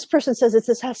 oh, this person says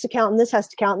this has to count and this has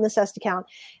to count and this has to count.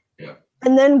 Yeah.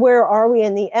 And then where are we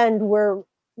in the end? We're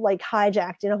like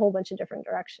hijacked in a whole bunch of different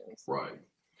directions. Right.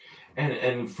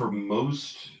 And for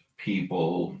most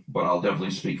people, but I'll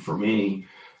definitely speak for me,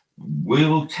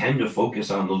 we'll tend to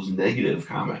focus on those negative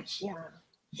comments. Yeah.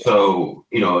 So,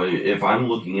 you know, if I'm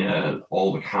looking at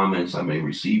all the comments I may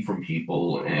receive from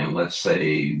people, and let's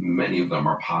say many of them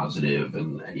are positive,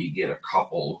 and you get a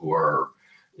couple who are,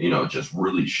 you know, just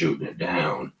really shooting it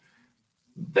down,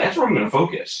 that's where I'm going to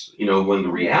focus. You know, when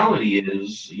the reality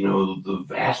is, you know, the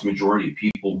vast majority of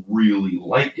people really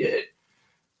liked it,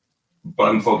 but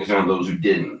I'm focusing on those who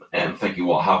didn't and thinking,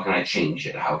 well, how can I change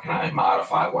it? How can I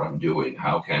modify what I'm doing?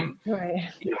 How can,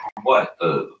 you know, what,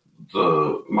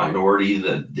 the minority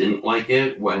that didn't like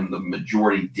it when the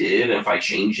majority did, and if I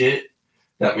change it,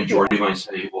 that majority might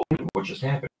say, well, what just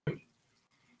happened?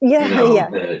 Yeah, you know,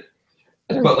 yeah.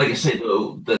 But like I say,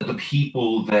 though, the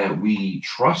people that we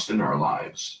trust in our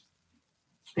lives,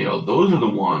 you know, those are the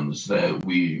ones that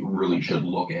we really should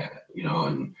look at, you know,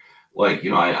 and like, you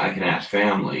know, I can ask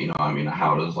family, you know, I mean,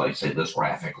 how does, like, say, this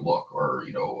graphic look, or,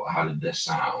 you know, how did this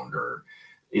sound, or,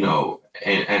 you know,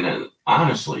 and then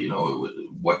honestly, you know,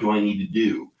 what do I need to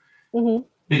do?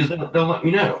 Because they'll let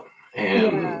me know.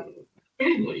 And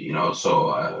family, you know,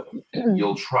 so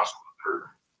you'll trust her,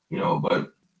 you know,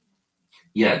 but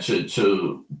yeah,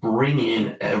 to bring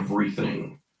in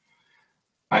everything,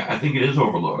 I think it is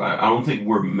overload. I don't think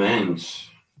we're meant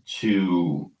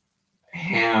to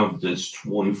have this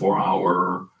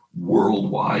 24-hour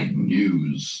worldwide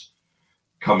news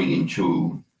coming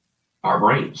into our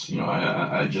brains. You know,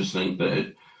 I just think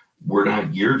that we're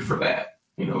not geared for that.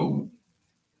 You know,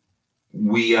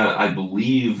 we, I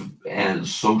believe,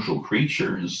 as social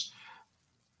creatures,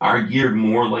 are geared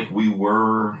more like we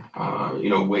were, you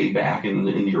know, way back in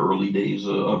the early days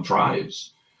of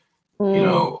tribes. You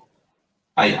know,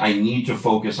 I need to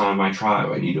focus on my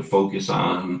tribe. I need to focus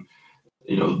on,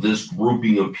 you know, this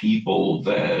grouping of people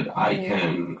that I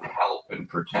can help and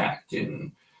protect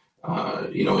and,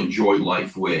 you know, enjoy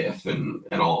life with and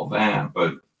all that.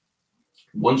 But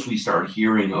once we start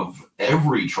hearing of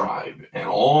every tribe and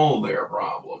all their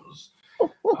problems,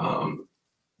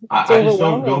 I just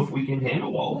don't know if we can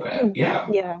handle all that. Yeah.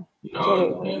 You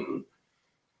know,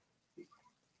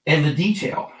 and the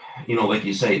detail, you know, like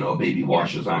you say, you know, a baby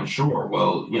washes on shore.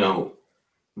 Well, you know,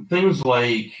 things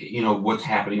like, you know, what's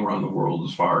happening around the world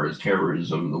as far as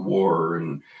terrorism, the war,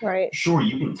 and sure,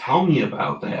 you can tell me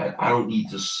about that. I don't need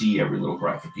to see every little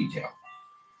graphic detail.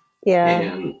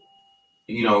 And,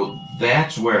 you know,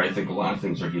 that's where I think a lot of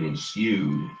things are getting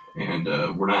skewed, and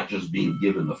we're not just being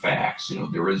given the facts. You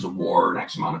know, there is a war,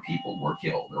 X amount of people were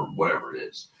killed, or whatever it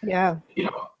is. You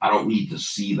know, I don't need to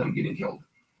see them getting killed.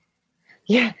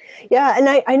 Yeah. And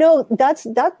I know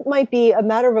that might be a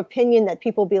matter of opinion, that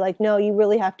people be like, no, you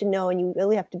really have to know, and you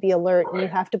really have to be alert, and you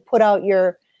have to put out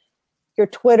your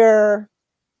Twitter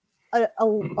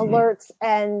alerts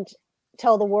and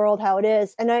tell the world how it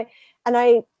is. And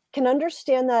I can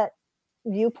understand that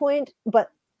viewpoint,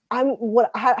 but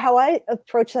how I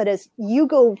approach that is, you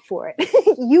go for it.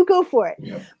 You go for it.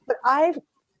 But I,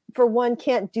 for one,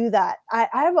 can't do that. I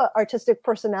have an artistic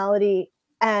personality,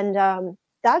 and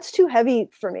that's too heavy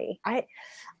for me.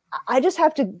 I've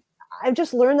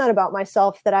just learned that about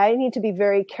myself, that I need to be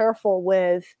very careful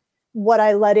with what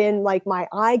I let in, like my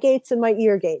eye gates and my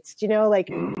ear gates, you know, like,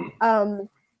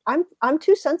 I'm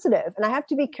too sensitive, and I have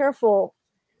to be careful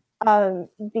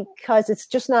because it's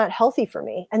just not healthy for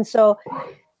me. And so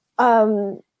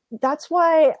that's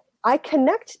why I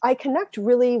connect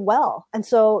really well. And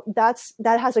so that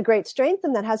has a great strength,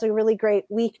 and that has a really great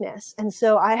weakness. And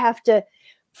so I have to,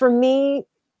 for me,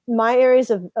 my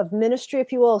areas of ministry,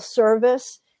 if you will,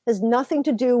 service, has nothing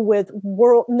to do with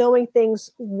knowing things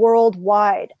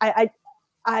worldwide.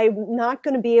 I'm not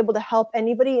going to be able to help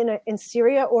anybody in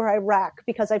Syria or Iraq,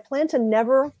 because I plan to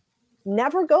never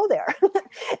go there.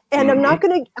 And I'm not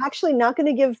going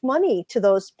to give money to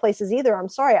those places either. I'm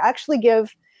sorry. I actually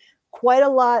give quite a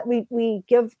lot. We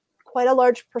give quite a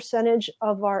large percentage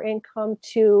of our income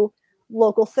to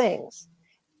local things.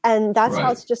 And that's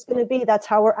how it's just going to be. That's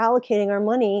how we're allocating our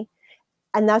money.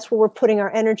 And that's where we're putting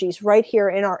our energies, right here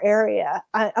in our area.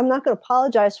 I'm not going to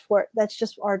apologize for it. That's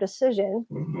just our decision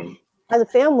as a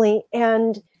family.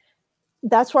 And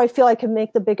that's where I feel I can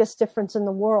make the biggest difference in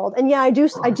the world. And yeah, I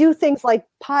do things like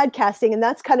podcasting, and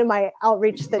that's kind of my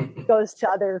outreach that goes to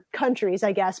other countries,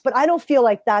 I guess. But I don't feel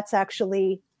like that's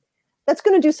going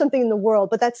to do something in the world,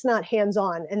 but that's not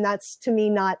hands-on. And that's, to me,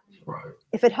 not,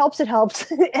 if it helps, it helps.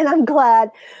 And I'm glad.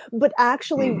 But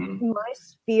actually, my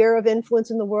sphere of influence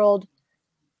in the world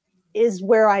is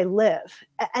where I live.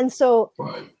 And so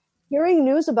hearing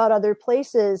news about other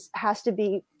places has to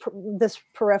be this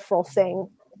peripheral thing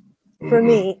for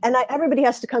me. And everybody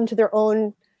has to come to their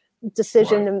own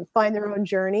decision and find their own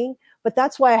journey. But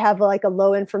that's why I have like a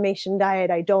low information diet.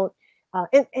 I don't,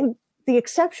 and the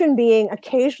exception being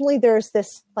occasionally there's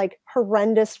this like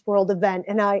horrendous world event,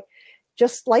 and I,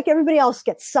 just like everybody else,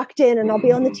 get sucked in, and I'll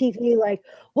be on the TV like,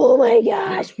 oh my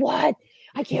gosh, what?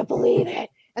 I can't believe it.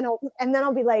 And then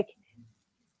I'll be like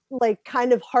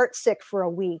kind of heartsick for a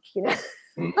week, you know.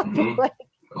 Like,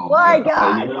 why,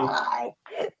 God, why?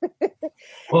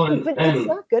 Well, but it's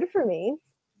not good for me.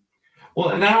 Well,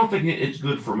 and I don't think it's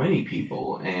good for many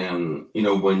people. And, you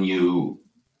know, when you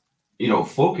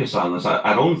focus on this,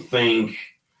 I don't think,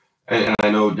 and I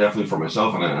know definitely for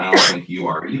myself, and I don't think you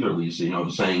are either, Lisa, you know,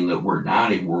 saying that we're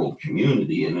not a world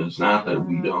community, and it's not that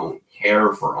we don't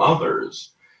care for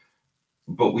others,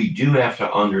 but we do have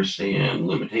to understand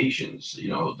limitations, you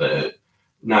know, that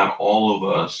not all of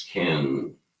us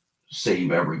can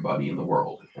save everybody in the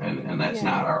world, and that's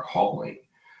not our calling.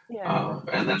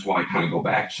 And that's why I kind of go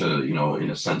back to, you know, in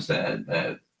a sense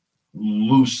that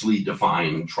loosely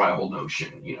defined tribal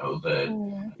notion, you know, that,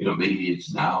 you know, maybe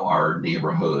it's now our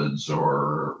neighborhoods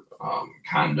or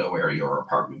condo area or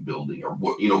apartment building or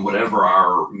what, you know, whatever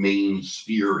our main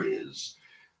sphere is,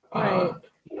 you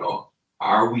know,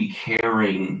 are we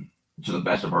caring to the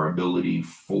best of our ability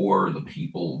for the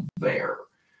people there?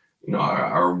 You know,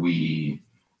 are we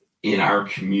in our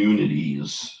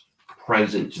communities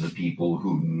present to the people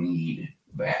who need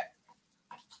that?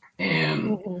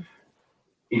 And,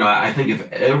 you know, I think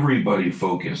if everybody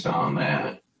focused on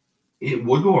that, it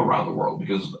would go around the world,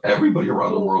 because everybody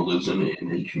around the world lives in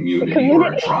a community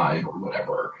or a tribe or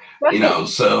whatever, you know,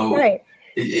 so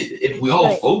if we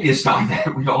all focused on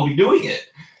that, we'd all be doing it.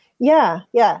 Yeah.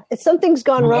 If something's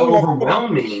gone wrong,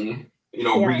 overwhelming, you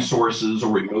know, resources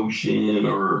or emotion,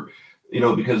 or, you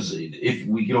know, because if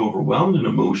we get overwhelmed in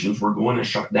emotions, we're going to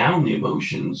shut down the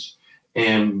emotions,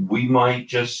 and we might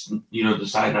just, you know,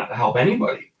 decide not to help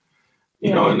anybody,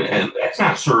 you know, and that's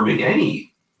not serving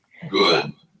any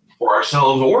good for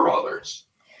ourselves or others.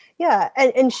 Yeah.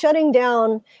 And shutting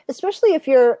down, especially if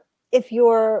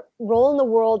your role in the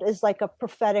world is like a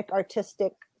prophetic,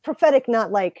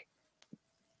 not like,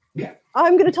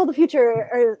 I'm going to tell the future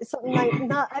or something like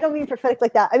not. I don't mean prophetic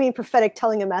like that. I mean prophetic,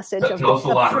 telling a message. Tell us the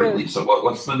lottery, Lisa.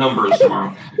 What's the numbers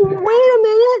tomorrow? Wait a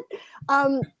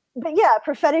minute. But yeah,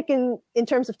 prophetic in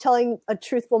terms of telling a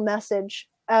truthful message.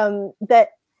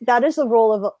 That is the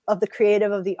role of the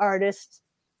creative, of the artist,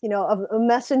 you know, of a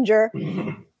messenger.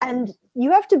 And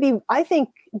you have to be. I think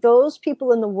those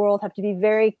people in the world have to be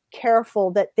very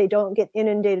careful that they don't get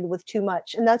inundated with too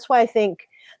much. And that's why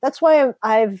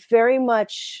I've very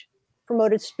much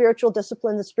promoted spiritual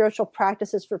disciplines and spiritual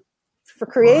practices for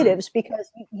creatives, because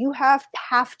you have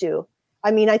to.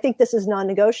 I mean, I think this is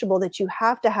non-negotiable, that you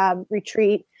have to have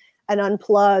retreat and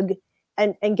unplug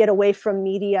and get away from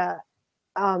media.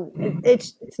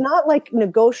 It's not like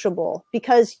negotiable,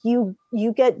 because you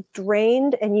get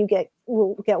drained and you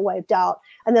will get wiped out,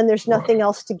 and then there's nothing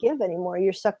else to give anymore.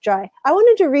 You're sucked dry. I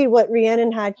wanted to read what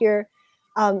Rhiannon had here.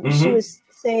 She was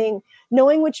saying,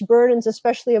 knowing which burdens,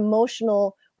 especially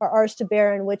emotional, are ours to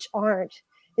bear and which aren't,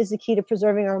 is the key to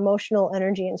preserving our emotional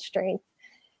energy and strength.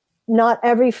 Not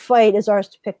every fight is ours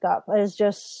to pick up. That is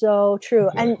just so true.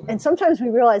 And sometimes we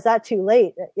realize that too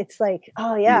late. It's like,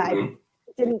 oh yeah,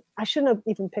 I shouldn't have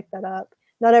even picked that up.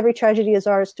 Not every tragedy is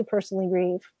ours to personally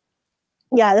grieve.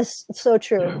 Yeah, that's so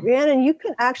true. Yeah. Rhiannon, you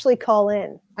can actually call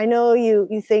in. I know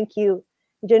you think you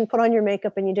didn't put on your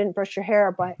makeup and you didn't brush your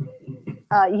hair, but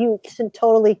you can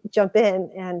totally jump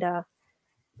in, and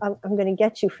I'm going to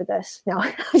get you for this. No,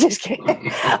 I'm just kidding.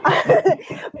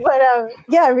 But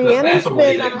yeah, Rhiannon's That's a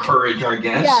way to encourage our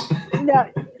guests. Yeah, no,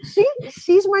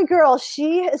 she's my girl.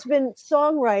 She has been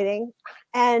songwriting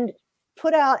and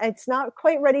put out. It's not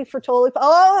quite ready for totally.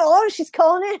 Oh, she's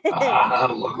calling in.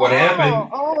 Look what happened.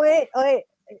 Oh, wait.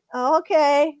 Oh,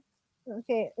 okay.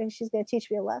 And she's going to teach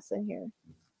me a lesson here.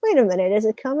 Wait a minute. Is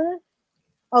it coming in?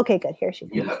 Okay, good. Here she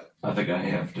comes. Yeah, I think I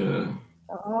have to.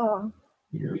 Oh.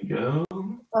 Here we go.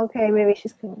 Okay, maybe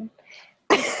she's coming.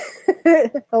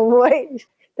 Oh boy,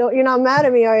 you're not mad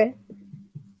at me, are you?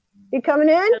 You coming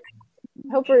in?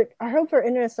 I hope her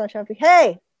internet's not choppy.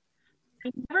 Hey.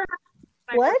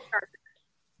 What?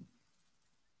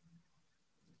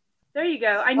 There you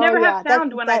go. I never have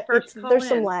sound when I first call there's in.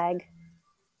 some lag.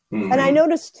 Mm-hmm. And I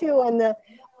noticed too on the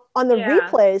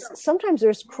replays, sometimes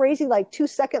there's crazy like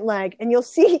 2-second lag, and you'll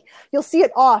see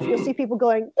it off. You'll see people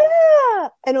going, yeah,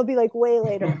 and it'll be like way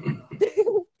later.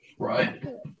 Right.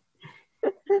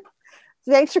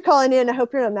 Thanks for calling in. I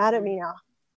hope you're not mad at me now.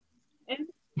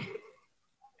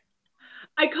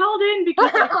 I called in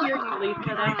because I hear you,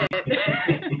 Lisa. That's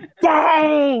it.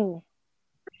 Dang.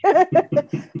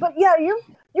 But yeah,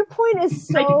 your point is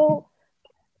so.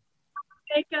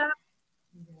 Makeup.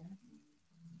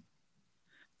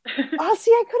 Oh,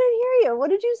 see, I couldn't hear you. What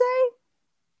did you say?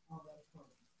 Oh,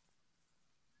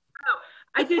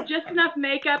 I did just enough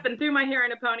makeup and threw my hair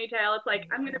in a ponytail. It's like,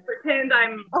 I'm going to pretend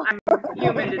I'm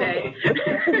human today.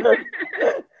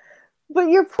 But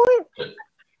your point...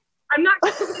 I'm not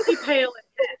going to be pale.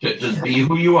 Just be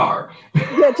who you are.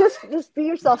 Yeah, just be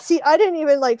yourself. See, I didn't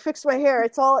even like fix my hair.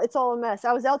 It's all a mess.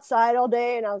 I was outside all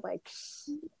day and I was like,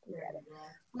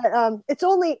 but, it's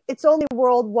only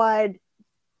worldwide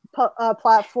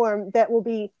platform that will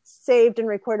be saved and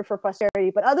recorded for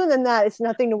posterity. But other than that, it's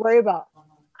nothing to worry about.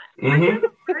 Mm-hmm.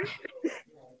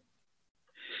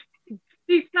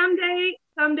 See,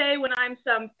 someday when I'm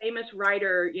some famous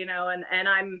writer, and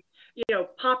I'm,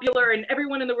 popular and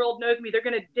everyone in the world knows me, they're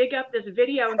going to dig up this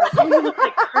video and go, oh, you look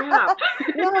like crap.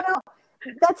 No.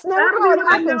 That's never how it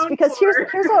happens, because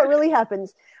here's how it really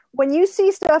happens. When you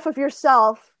see stuff of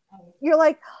yourself, you're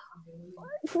like,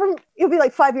 you'll be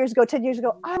like 5 years ago, 10 years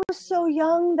ago, I was so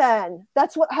young then.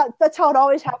 That's how it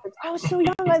always happens. I was so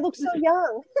young. I look so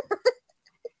young.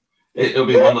 It'll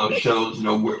be one of those shows,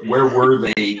 where were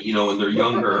they, in their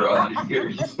younger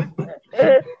years?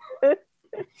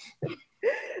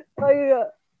 Oh, yeah.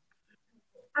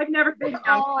 I've never been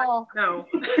young. No.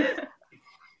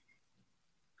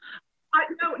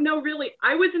 No, really.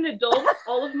 I was an adult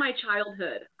all of my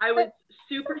childhood. I was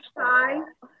super shy.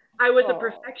 I was a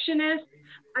perfectionist.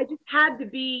 I just had to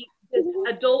be this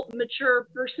adult, mature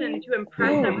person to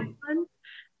impress everyone.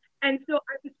 And so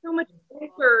I was so much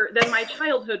older than my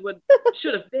childhood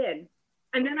should have been.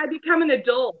 And then I become an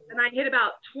adult, and I hit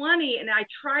about 20, and I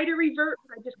try to revert,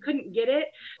 but I just couldn't get it.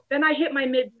 Then I hit my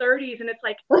mid-30s, and it's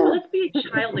like, let's be a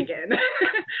child again.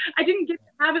 I didn't get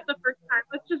to have it the first time.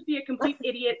 Let's just be a complete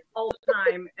idiot all the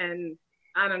time. And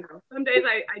I don't know. Some days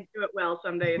I do it well.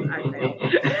 Some days I fail.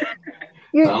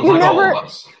 Sounds like all of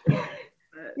us.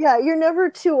 Yeah, you're never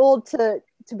too old to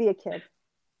be a kid.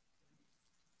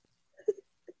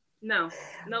 No.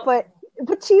 But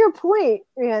to your point,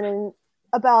 Rhiannon,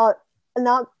 about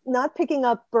not picking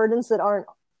up burdens that aren't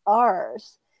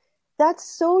ours, that's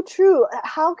so true.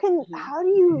 How do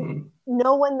you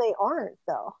know when they aren't,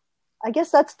 though? I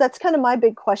guess that's kind of my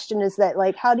big question, is that,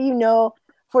 like, how do you know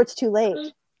before it's too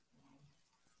late?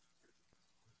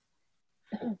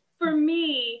 For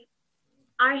me,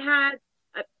 I had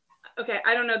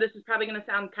I don't know, this is probably going to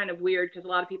sound kind of weird because a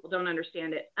lot of people don't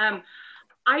understand it.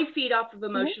 I feed off of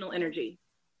emotional energy.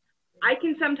 I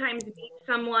can sometimes meet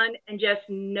someone and just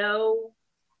know,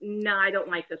 no, I don't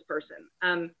like this person.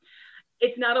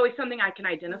 It's not always something I can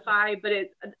identify, but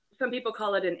some people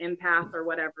call it an empath or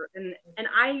whatever. And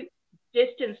I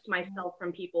distanced myself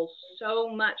from people so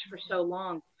much for so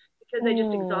long because they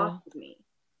just exhausted me.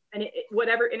 And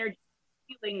whatever energy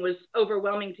feeling was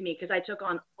overwhelming to me, because I took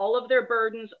on all of their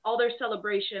burdens, all their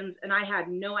celebrations, and I had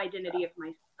no identity of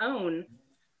my own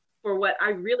for what I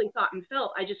really thought and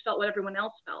felt. I just felt what everyone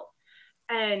else felt.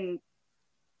 And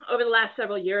over the last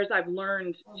several years, I've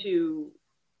learned to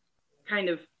kind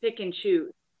of pick and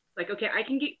choose. Like, okay, I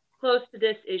can get close to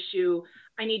this issue.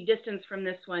 I need distance from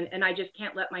this one. And I just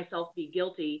can't let myself be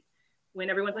guilty when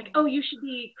everyone's like, oh, you should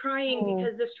be crying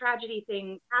because this tragedy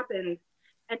thing happened.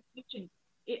 And you should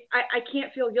I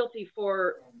can't feel guilty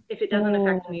for if it doesn't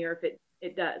affect me or if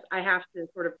it does. I have to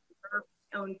sort of preserve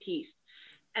my own peace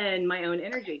and my own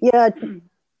energy. Yeah.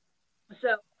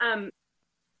 So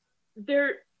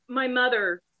my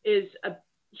mother is a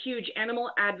huge animal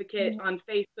advocate on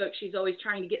Facebook. She's always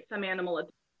trying to get some animal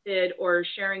adopted or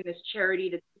sharing this charity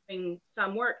that's doing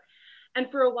some work. And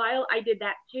for a while I did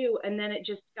that too. And then it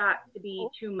just got to be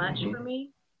too much for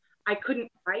me. I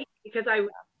couldn't write because I was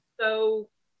so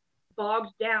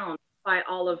bogged down by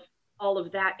all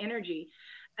of that energy.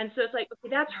 And so it's like, okay,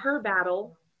 that's her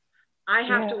battle. I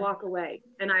have to walk away.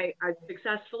 And I've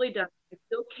successfully done it. I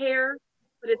still care,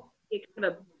 but it's in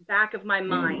the back of my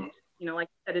mind, you know, like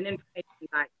I said, an information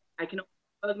bag. I can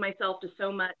expose myself to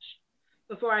so much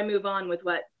before I move on with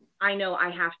what I know I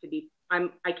have to be.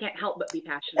 I can't help but be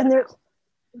passionate about.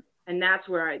 And that's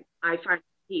where I find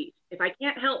peace. If I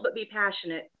can't help but be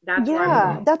passionate, that's where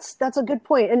I'm that's a good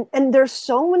point. And there's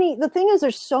so many, the thing is,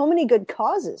 there's so many good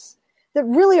causes that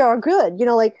really are good. You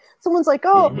know, like someone's like,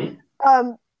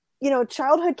 you know,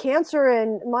 childhood cancer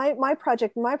and my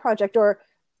project, or,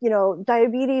 you know,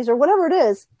 diabetes or whatever it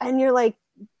is. And you're like,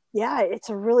 yeah, that's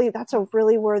a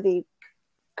really worthy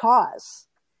cause.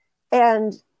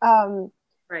 And,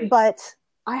 but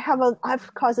I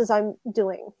have causes I'm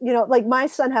doing, you know, like my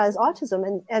son has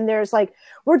autism and there's like,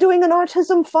 we're doing an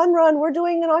autism fun run. We're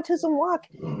doing an autism walk.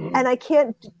 And I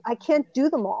can't do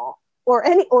them all or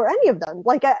any of them.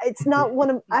 Like it's not one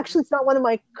of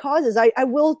my causes. I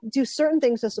will do certain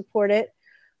things to support it,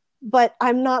 but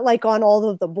I'm not like on all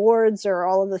of the boards or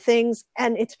all of the things.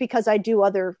 And it's because I do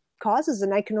other causes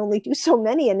and I can only do so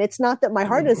many. And it's not that my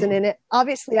heart isn't in it.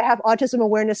 Obviously I have autism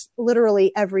awareness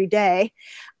literally every day.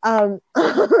 I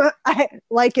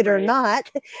like it or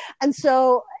not. And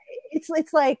so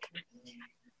it's like,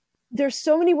 there's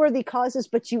so many worthy causes,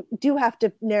 but you do have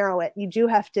to narrow it. You do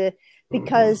have to,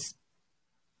 because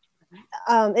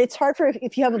it's hard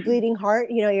if you have a bleeding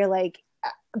heart, you know, you're like,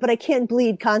 but I can't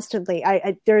bleed constantly.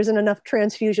 There isn't enough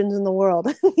transfusions in the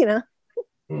world, you know?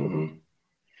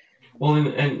 Well,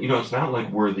 and you know, it's not like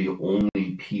we're the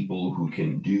only people who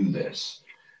can do this,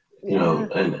 you know,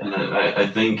 and I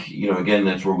think, you know, again,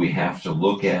 that's where we have to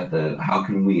look at that. How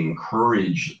can we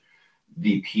encourage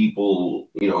the people,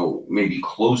 you know, maybe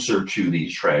closer to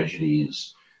these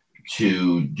tragedies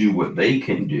to do what they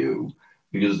can do?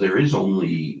 Because there is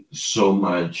only so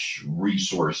much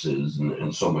resources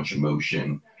and so much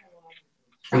emotion.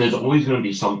 And there's always going to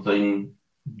be something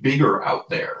bigger out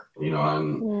there, you know,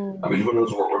 and I mean, who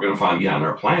knows what we're going to find beyond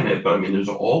our planet, but I mean, there's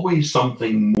always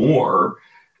something more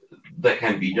that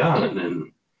can be done.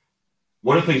 And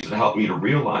one of the things that helped me to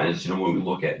realize, you know, when we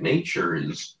look at nature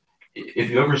is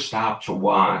if you ever stop to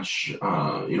watch,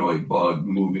 you know, a bug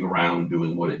moving around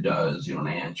doing what it does, you know, an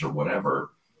ant or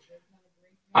whatever,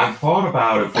 I've thought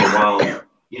about it for a while.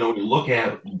 You know, when you look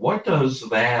at what does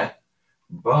that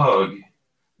bug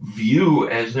view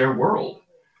as their world?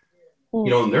 You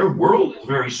know, and their world is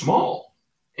very small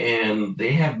and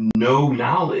they have no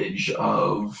knowledge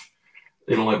of,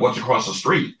 you know, like what's across the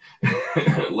street,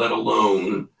 let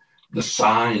alone the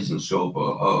size and scope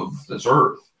of this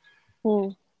earth.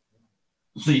 So,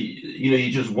 you know,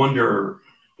 you just wonder,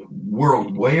 we're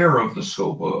aware of the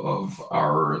scope of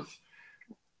our earth,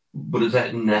 but is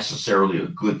that necessarily a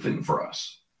good thing for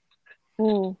us?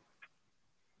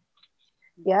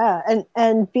 Yeah.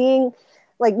 And being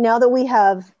like, now that we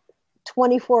have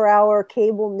 24-hour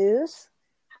cable news,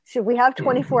 should we have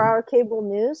 24-hour cable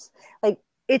news? Like,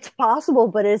 it's possible,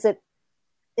 but is it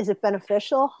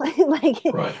beneficial? Like,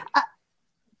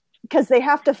 because they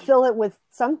have to fill it with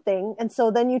something. And so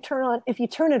then if you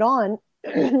turn it on,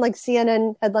 like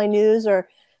CNN headline news or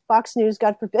Fox News,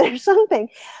 God forbid, or something,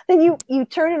 then you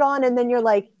turn it on and then you're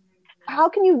like, how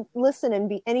can you listen and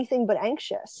be anything but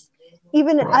anxious?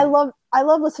 Even I love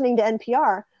listening to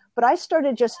NPR, but I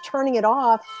started just turning it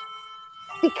off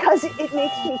because it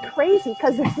makes me crazy,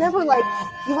 because it's never like,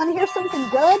 you want to hear something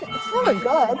good? It's never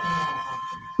good.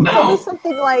 No. It'll be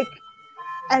something like,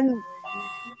 and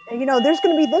you know, there's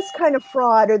going to be this kind of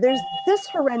fraud or there's this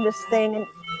horrendous thing. And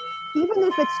even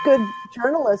if it's good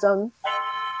journalism,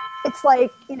 it's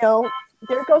like, you know,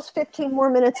 there goes 15 more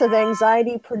minutes of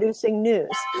anxiety producing news.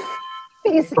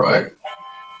 Basically. Right.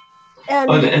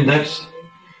 And that's,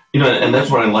 you know, and that's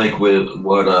what I like with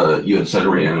what you had said,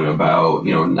 Rhiannon, about,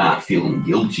 you know, not feeling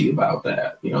guilty about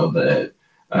that. You know, that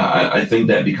I think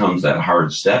that becomes that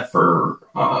hard step for,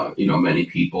 you know, many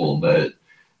people that,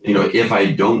 you know, if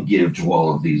I don't give to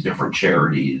all of these different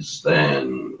charities,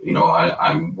 then, you know,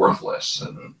 I'm worthless.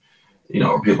 And, you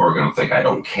know, people are going to think I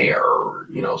don't care or,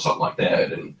 you know, something like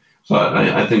that. And so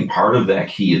I think part of that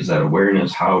key is that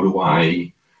awareness. How do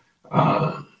I,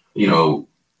 you know,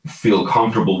 feel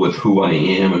comfortable with who I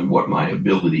am and what my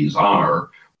abilities are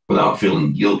without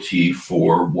feeling guilty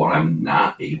for what I'm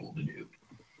not able to do.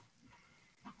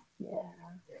 Yeah,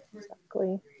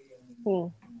 exactly.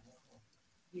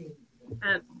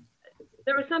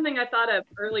 There was something I thought of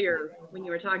earlier when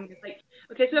you were talking. It's like,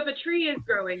 okay, so if a tree is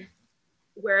growing,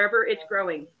 wherever it's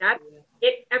growing,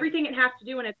 everything it has to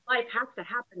do in its life has to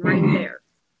happen right there.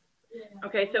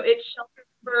 Okay, so it shelters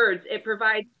birds, it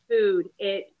provides food,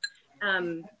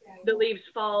 the leaves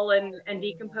fall and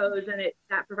decompose, and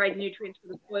that provides nutrients for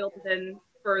the soil to then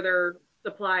further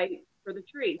supply for the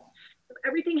tree. So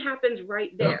everything happens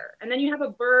right there. And then you have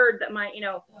a bird that might,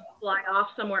 fly off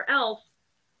somewhere else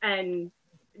and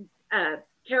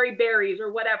carry berries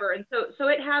or whatever. And so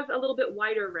it has a little bit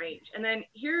wider range. And then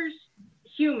here's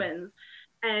humans,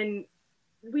 and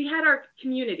we had our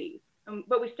communities,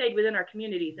 but we stayed within our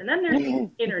communities. And then there's the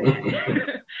internet.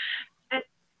 And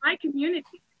my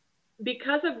community,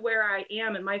 because of where I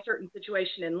am in my certain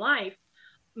situation in life,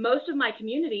 most of my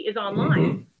community is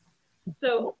online.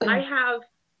 So I have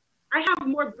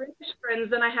more British friends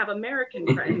than I have American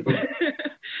friends.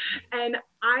 And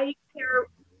I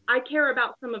care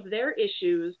about some of their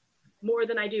issues more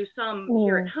than I do some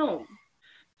here at home.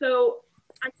 So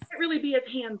I can't really be as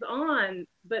hands-on,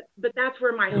 but that's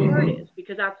where my heart is,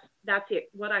 because that's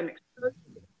what I'm exposed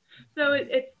to. So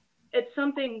it's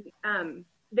something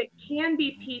that can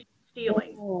be peace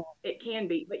stealing. It can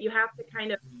be, but you have to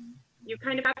kind of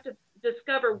have to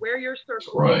discover where your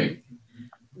circle is,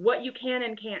 what you can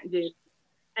and can't do,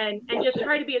 and just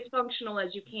try to be as functional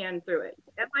as you can through it.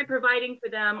 Am I providing for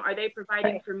them? Are they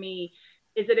providing for me?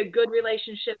 Is it a good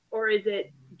relationship, or is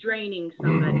it draining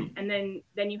somebody? And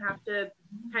then you have to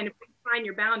kind of find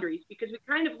your boundaries, because we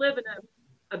kind of live in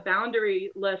a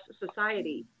boundaryless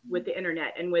society with the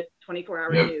internet and with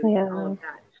 24-hour news and all of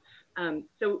that.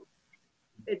 So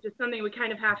it's just something we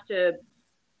kind of have to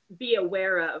be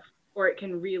aware of, or it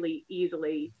can really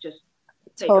easily just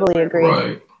take totally over. agree.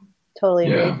 Right.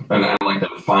 Totally agree. And I like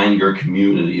to find your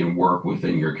community and work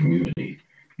within your community,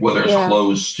 whether it's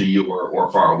close to you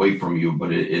or far away from you,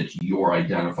 but it's your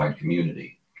identified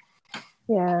community.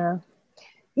 Yeah,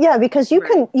 because you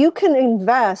can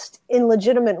invest in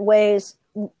legitimate ways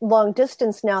long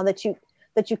distance now that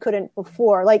you couldn't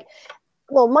before. Like,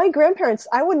 well, my grandparents,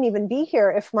 I wouldn't even be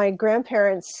here if my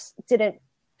grandparents didn't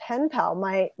pen pal.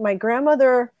 My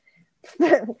grandmother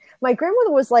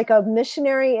was like a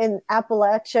missionary in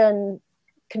Appalachian,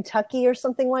 Kentucky or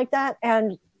something like that.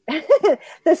 And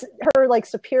her like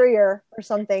superior or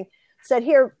something said,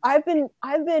 "Here, I've been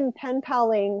pen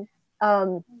paling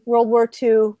World War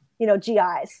II,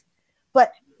 GIs,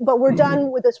 but we're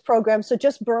done with this program. So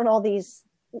just burn all these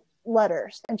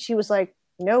letters." And she was like,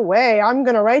 "No way, I'm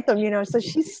going to write them." So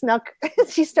she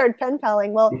she started pen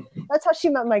paling. Well, that's how she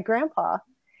met my grandpa.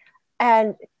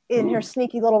 And in her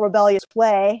sneaky little rebellious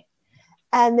way,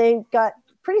 and they got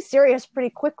pretty serious pretty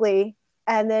quickly,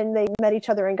 and then they met each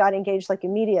other and got engaged like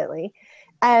immediately.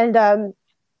 And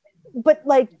but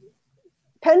like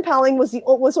pen paling was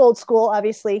old school,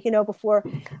 obviously, before,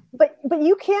 but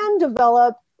you can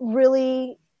develop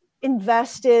really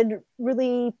invested,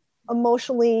 really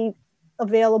emotionally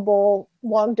available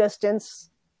long distance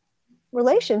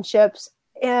relationships.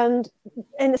 And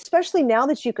especially now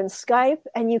that you can Skype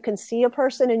and you can see a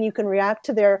person and you can react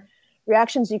to their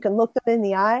reactions, you can look them in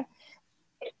the eye.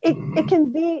 It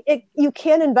can be, you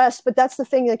can invest, but that's the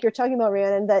thing, like you're talking about,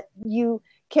 Rhiannon, that you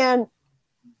can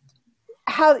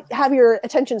have your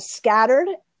attention scattered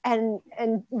and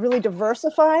really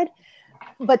diversified.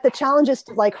 But the challenge is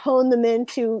to like hone them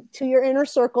into your inner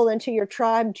circle and to your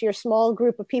tribe, to your small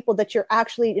group of people that you're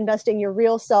actually investing your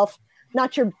real self,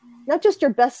 not just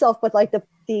your best self, but like the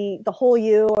whole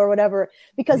you or whatever.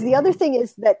 Because the other thing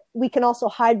is that we can also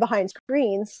hide behind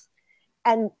screens,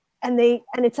 and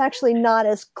it's actually not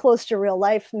as close to real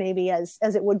life maybe as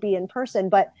it would be in person.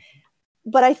 But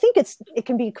I think it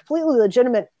can be completely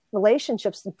legitimate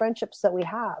relationships and friendships that we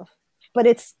have. But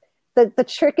it's the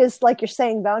trick is, like you're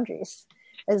saying, boundaries.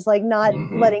 Is like not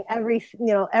letting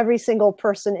every single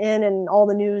person in and all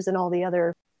the news and all the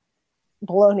other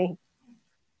baloney.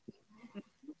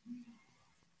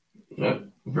 Yeah,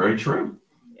 very true.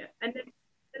 Yeah. And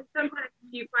then sometimes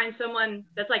you find someone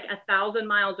that's like 1,000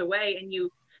 miles away, and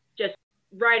you just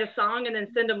write a song and then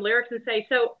send them lyrics and say,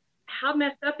 "So how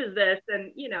messed up is this?"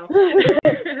 And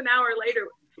an hour later,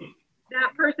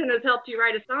 that person has helped you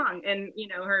write a song, and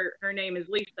her name is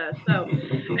Lisa. So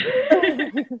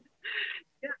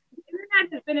the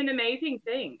internet has been an amazing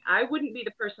thing. I wouldn't be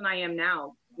the person I am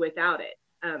now without it.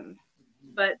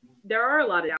 But there are a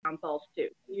lot of downfalls too.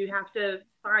 You have to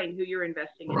find who you're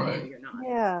investing in and who you're not.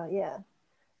 Yeah.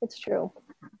 It's true.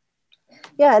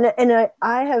 Yeah, and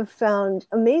I have found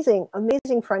amazing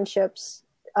friendships.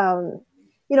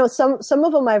 You know, some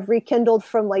of them I've rekindled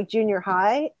from like junior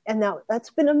high, and that's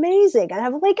been amazing. And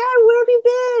I'm like, oh, where have you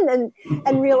been?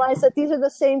 And realize that these are the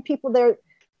same people. They're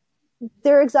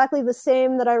exactly the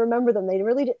same that I remember them. They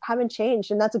really haven't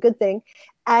changed, and that's a good thing.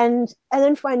 And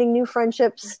then finding new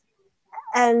friendships,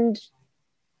 and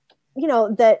you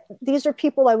know that these are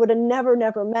people I would have never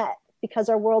met because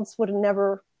our worlds would have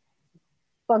never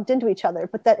bumped into each other.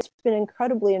 But that's been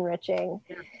incredibly enriching,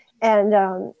 and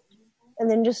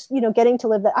then just, you know, getting to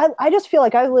live that. I just feel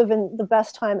like I live in the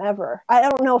best time ever. I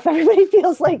don't know if everybody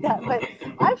feels like that, but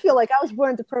I feel like I was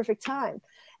born at the perfect time,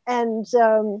 and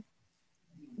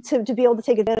to be able to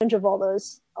take advantage of all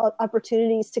those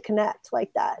opportunities to connect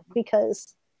like that,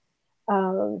 because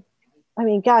I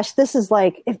mean, gosh, this is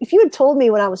like, if you had told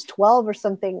me when I was 12 or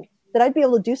something that I'd be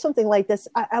able to do something like this,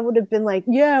 I would have been like,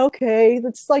 yeah, okay,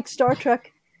 that's like Star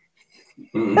Trek.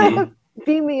 Mm-hmm.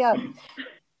 Beam me up.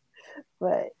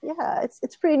 But yeah,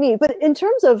 it's pretty neat. But in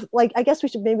terms of like, I guess we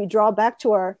should maybe draw back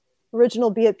to our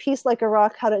original "Be at Peace like a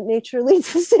Rock," how to nature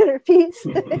leads to inner peace.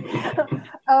 In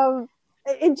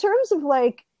terms of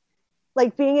like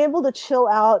being able to chill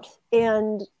out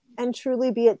and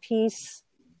truly be at peace.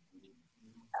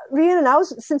 Rhiannon,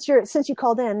 since you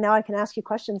called in, now I can ask you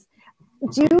questions.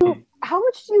 How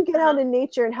much do you get out in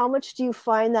nature, and how much do you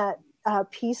find that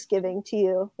peace giving to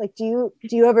you? Like, do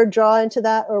you ever draw into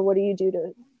that, or what do you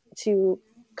do to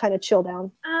kind of chill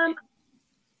down?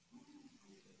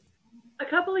 A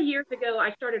couple of years ago,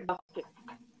 I started walking,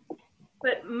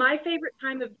 but my favorite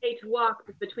time of day to walk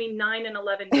was between 9 and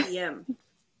 11 p.m.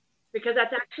 because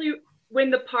that's actually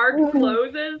when the park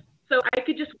closes. So I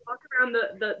could just walk around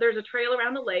there's a trail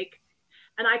around the lake,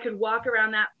 and I could walk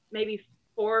around that maybe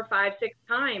 4, 5, 6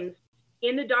 times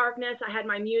in the darkness. I had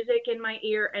my music in my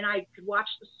ear, and I could watch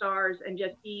the stars and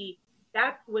just be,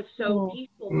 that was so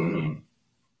peaceful to me.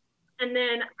 And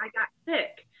then I got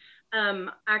sick. I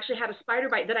actually had a spider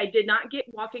bite that I did not get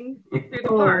walking through the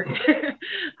park.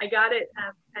 I got it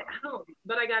at home,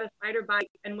 but I got a spider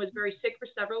bite and was very sick for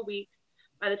several weeks.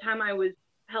 By the time I was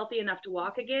healthy enough to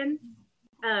walk again,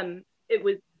 it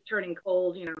was turning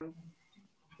cold. You know,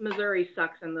 Missouri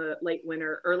sucks in the late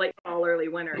winter, or late fall, early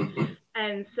winter.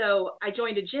 And so I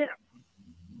joined a gym.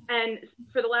 And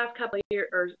for the last couple of years,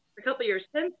 or a couple of years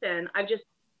since then, I've just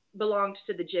belonged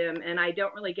to the gym, and I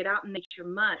don't really get out in nature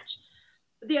much.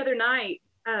 The other night,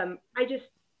 I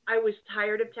was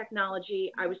tired of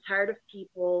technology. I was tired of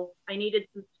people. I needed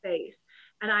some space.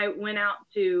 And I went out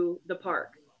to the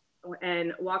park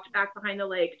and walked back behind the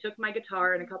lake, took my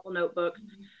guitar and a couple notebooks,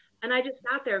 and I just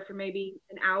sat there for maybe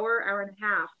an hour, hour and a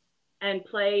half, and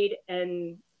played,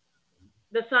 and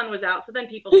the sun was out, so then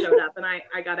people showed up, and I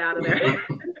got out of there.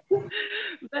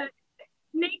 But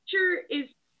nature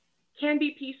can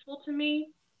be peaceful to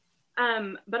me,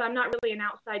 but I'm not really an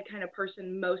outside kind of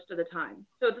person most of the time.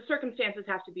 So the circumstances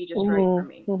have to be just right for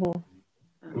me.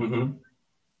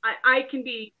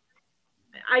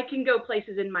 I can go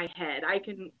places in my head. I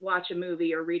can watch a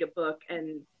movie or read a book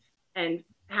and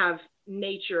have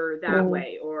nature that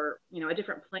way, or, you know, a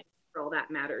different place for all that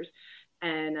matters.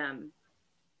 And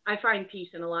I find peace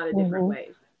in a lot of different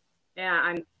ways.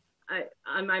 Yeah,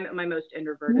 I'm at my most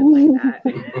introverted like that.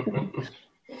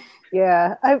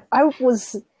 Yeah, I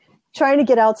was trying to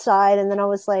get outside, and then I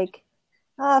was like,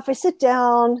 if I sit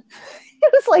down,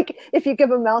 it was like if you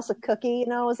give a mouse a cookie, you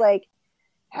know, I was like,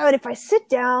 oh, and if I sit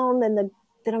down, then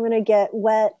I'm going to get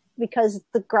wet because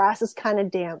the grass is kind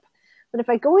of damp. But if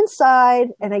I go inside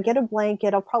and I get a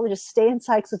blanket, I'll probably just stay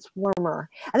inside because it's warmer.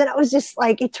 And then I was just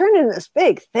like, it turned into this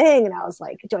big thing. And I was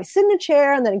like, do I sit in a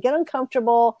chair and then get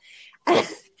uncomfortable? And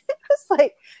it was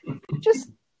like, just,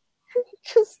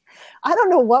 I don't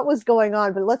know what was going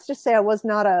on, but let's just say I was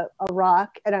not a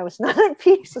rock and I was not at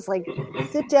peace. It's like,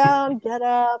 sit down, get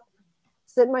up,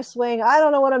 sit in my swing. I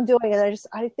don't know what I'm doing. And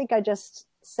I think I just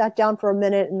sat down for a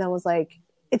minute and then was like,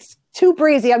 it's too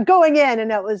breezy, I'm going in. And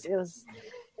that was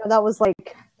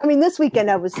like, I mean, this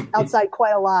weekend I was outside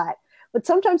quite a lot, but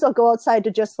sometimes I'll go outside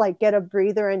to just like get a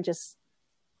breather and just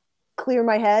clear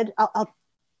my head. I'll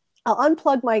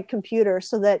unplug my computer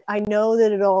so that I know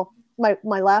that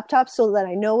my laptop, so that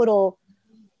I know it'll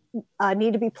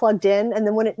need to be plugged in. And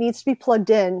then when it needs to be plugged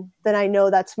in, then I know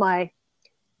that's my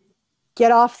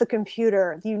get off the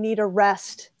computer. You need a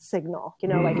rest signal, you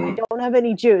know, like I don't have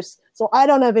any juice. So I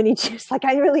don't have any juice. Like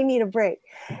I really need a break.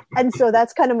 And so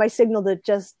that's kind of my signal to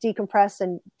just decompress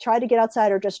and try to get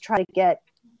outside, or just try to get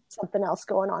something else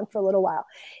going on for a little while.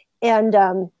 And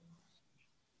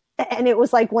it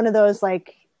was like one of those,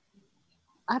 like,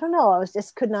 I don't know. I was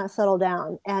just could not settle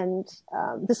down. And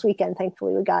this weekend,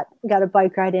 thankfully, we got a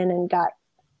bike ride in and got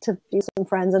to see some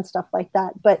friends and stuff like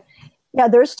that. But yeah,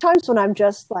 there's times when I'm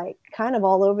just like kind of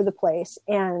all over the place,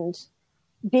 and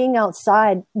being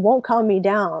outside won't calm me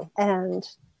down. And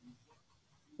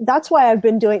that's why I've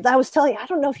been doing, I was telling, I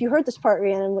don't know if you heard this part,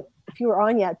 Rhiannon, if you were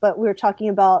on yet, but we were talking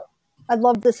about, I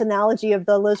love this analogy of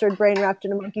the lizard brain wrapped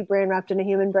in a monkey brain wrapped in a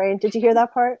human brain. Did you hear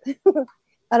that part?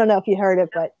 I don't know if you heard it,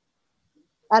 but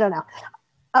I don't know.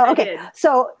 Oh, okay.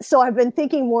 So I've been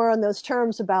thinking more on those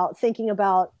terms about thinking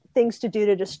about things to do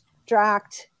to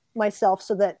distract myself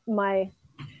so that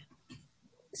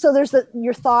so there's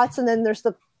your thoughts, and then there's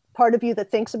the part of you that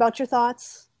thinks about your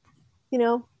thoughts, you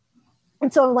know?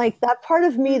 And so I'm like, that part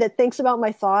of me that thinks about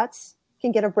my thoughts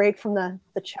can get a break from the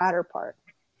chatter part.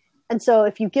 And so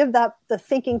if you give the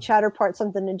thinking chatter part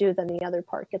something to do, then the other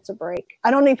part gets a break.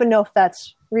 I don't even know if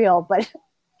that's real, but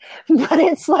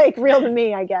it's like real to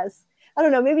me, I guess. I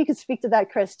don't know. Maybe you could speak to that,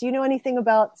 Chris. Do you know anything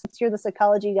about, since you're the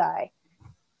psychology guy,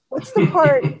 what's the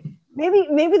part,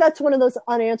 maybe that's one of those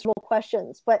unanswerable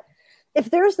questions, but if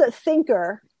there's the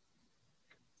thinker,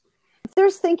 if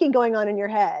there's thinking going on in your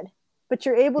head, but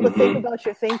you're able to think about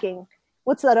your thinking,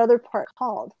 what's that other part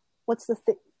called? What's the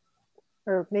thing?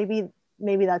 Or maybe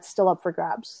that's still up for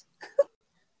grabs.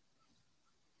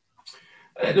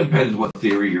 It depends what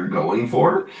theory you're going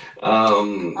for.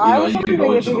 You can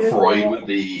go into the Freud with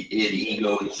the id,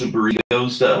 ego, and superego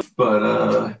stuff, but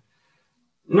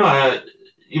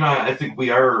I think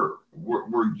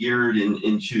we're geared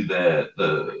into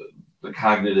the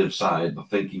cognitive side, the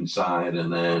thinking side,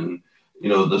 and then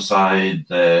the side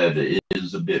that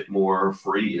is a bit more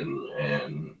free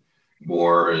and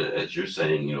more, as you're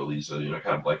saying, Lisa,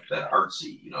 kind of like that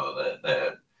artsy,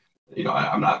 that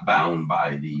I'm not bound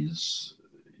by these,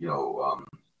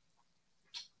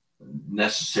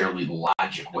 necessarily the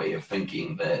logic way of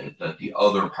thinking that the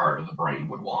other part of the brain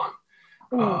would want.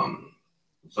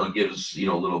 So it gives,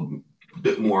 a little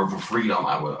bit more of a freedom,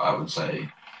 I would say.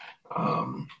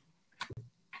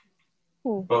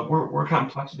 But we're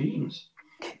complex beings.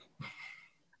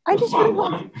 I'm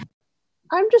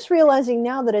just realizing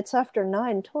now that it's after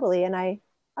 9 totally, and I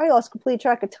lost complete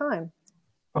track of time.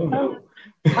 Oh no!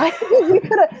 You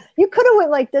could have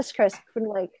went like this, Chris.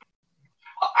 Like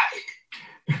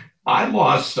I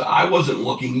wasn't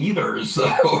looking either, so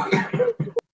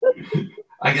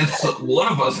I guess one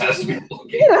of us has to be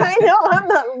looking. Yeah, I know. I'm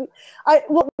not.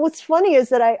 What's funny is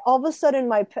that all of a sudden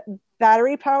my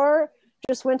battery power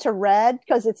just went to red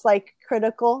because it's like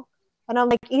critical. And I'm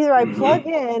like, either I plug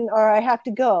in or I have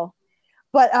to go.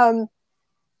 But I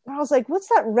was like, what's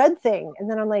that red thing? And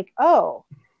then I'm like, oh.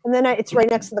 And then it's right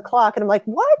next to the clock. And I'm like,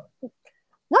 what?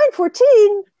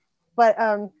 9:14? But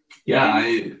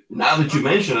yeah, now that you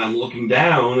mention, I'm looking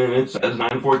down and it says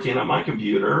 9:14 on my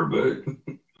computer, but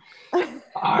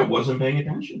I wasn't paying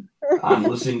attention. I'm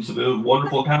listening to the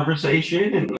wonderful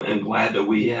conversation and glad that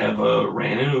we have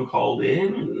Rhiannon who called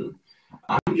in, and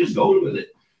I'm just going with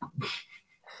it.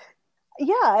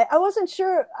 Yeah, I wasn't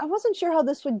sure how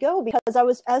this would go, because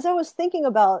as I was thinking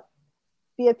about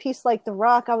Be a Piece Like the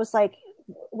Rock, I was like,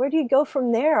 where do you go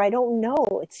from there? I don't know.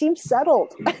 It seems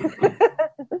settled.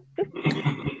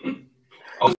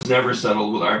 Oh, it's never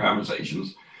settled with our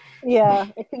conversations. Yeah,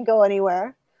 it can go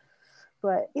anywhere.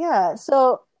 But yeah,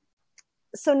 so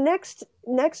next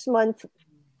month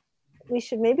we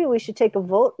should take a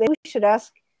vote. Maybe we should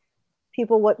ask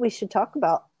people what we should talk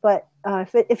about. But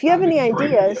if you have any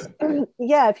ideas,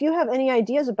 yeah, if you have any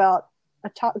ideas about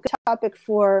a topic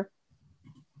for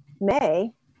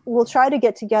May, we'll try to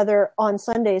get together on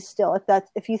Sundays still,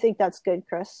 if you think that's good,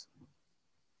 Chris.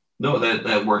 No,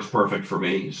 that works perfect for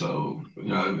me. So,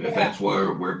 if that's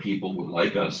where people would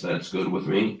like us, that's good with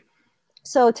me.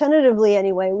 So tentatively,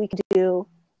 anyway, we could do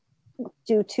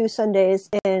 2 Sundays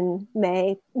in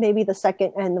May, maybe the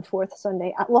 2nd and the 4th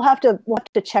Sunday. We'll have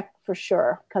to check for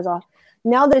sure, because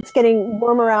now that it's getting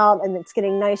warmer out and it's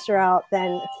getting nicer out,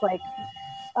 then it's like,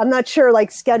 I'm not sure,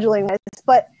 like, scheduling this,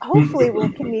 but hopefully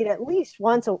we can meet at least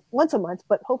once a month,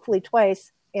 but hopefully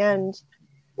twice. And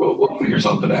we'll figure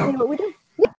something out. See what we do.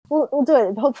 Yeah, we'll do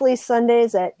it. Hopefully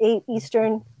Sundays at 8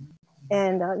 Eastern.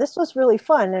 And this was really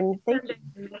fun. And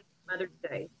Mother's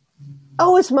Day.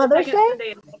 Oh, it's Mother's Day?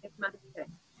 Sunday is Mother's Day.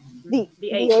 The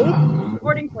 8th.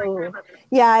 According to my grandmother.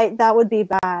 Yeah, that would be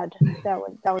bad. That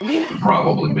would be bad.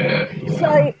 Probably bad.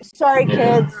 Yeah. Sorry,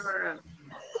 kids.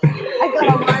 I got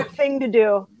a hard thing to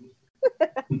do.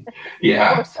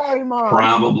 Yeah. Oh, sorry, Mom.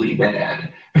 Probably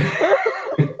bad.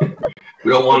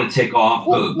 We don't want to take off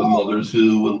the mothers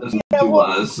who will listen to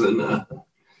us. And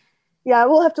yeah,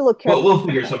 we'll have to look careful. But we'll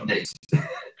figure some dates.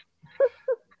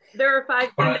 There are 5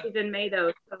 Sundays in May,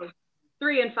 though, so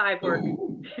 3 and 5 work.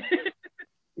 Ooh.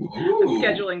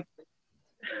 Scheduling.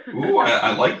 Ooh,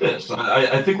 I like this.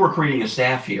 I think we're creating a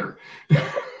staff here. Okay,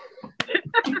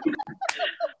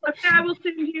 I will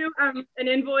send you an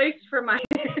invoice for my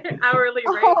hourly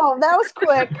rate. Oh, that was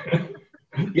quick.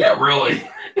 Yeah, really.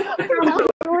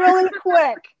 Really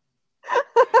quick.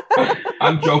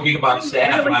 I'm joking about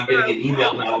staff, and I'm getting an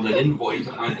email now with an invoice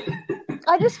on it.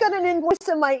 I just got an invoice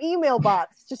in my email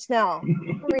box just now.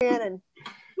 Rhiannon.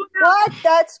 What?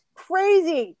 That's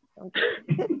crazy.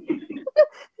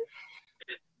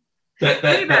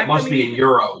 That must be in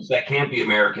euros. That can't be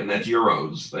American. That's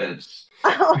euros. That's.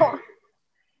 Oh,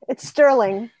 it's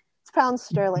sterling. It's pounds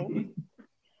sterling.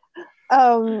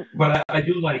 But I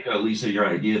do like, Lisa, your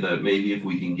idea that maybe if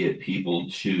we can get people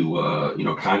to,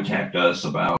 contact us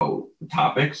about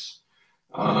topics,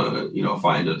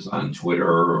 find us on Twitter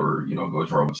or, go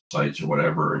to our websites or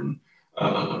whatever. And,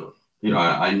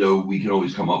 I know we can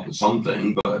always come up with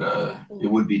something, but it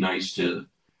would be nice to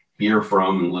hear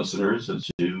from listeners as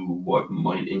to what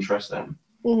might interest them.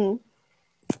 Mm-hmm.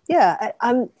 Yeah,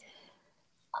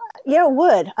 yeah, it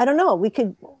would. I don't know. We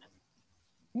could.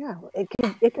 Yeah,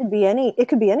 it could be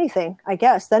anything, I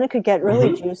guess. Then it could get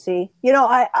really juicy.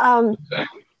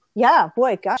 Exactly. Yeah,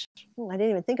 boy, gosh, I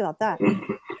didn't even think about that.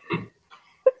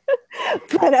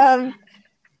 But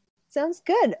sounds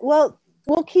good. Well,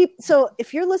 we'll keep. So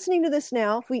if you're listening to this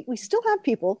now, we still have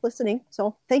people listening.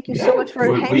 So thank you so much for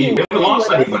hanging. We haven't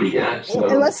lost anybody yet. So.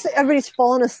 Unless everybody's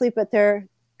fallen asleep at their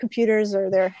computers or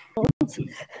their phones.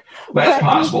 That's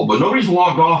possible, but nobody's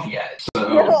logged off yet. So.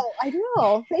 No, I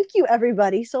know. Thank you,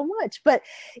 everybody, so much. But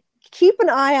keep an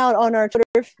eye out on our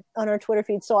Twitter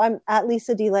feed. So I'm at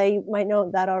Lisa Delay. You might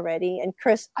know that already. And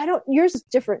Chris, yours is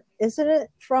different, isn't it,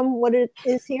 from what it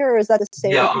is here, or is that the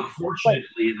same? Yeah,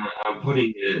 unfortunately, I'm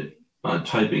putting it,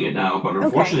 typing it now, but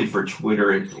unfortunately for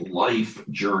Twitter, it's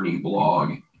Lifejourney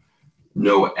blog,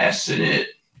 no S in it.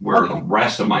 Where the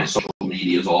rest of my social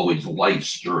media is always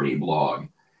Lifesjourney blog,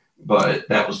 but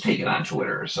that was taken on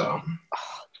Twitter. So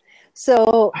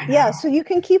yeah, so you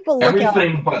can keep a lookout.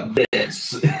 Everything but this.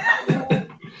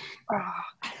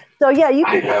 So yeah, you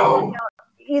can keep a lookout.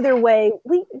 Either way,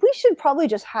 we should probably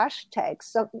just hashtag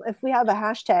some. If we have a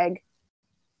hashtag,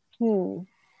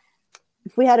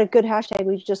 if we had a good hashtag,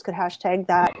 we just could hashtag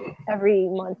that every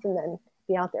month and then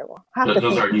be out there. We'll have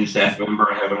Does our new staff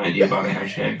member have an idea about a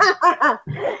hashtag?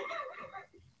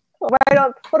 Right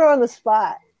on, put her on the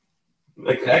spot.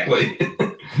 Exactly.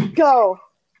 Go.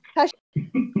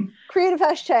 Creative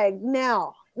hashtag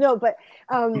now. No, but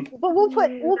we'll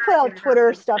put out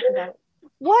Twitter stuff about it.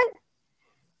 What?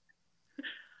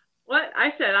 What?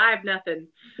 I said I have nothing.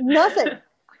 Nothing.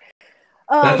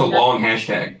 That's a long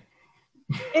hashtag.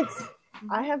 It's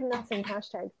I have nothing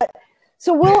hashtag. But,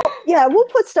 so we'll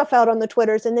put stuff out on the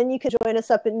Twitters, and then you can join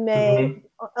us up in May,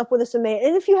 up with us in May.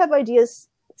 And if you have ideas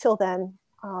till then,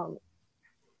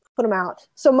 put them out.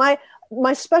 So my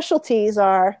specialties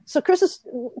are, so Chris,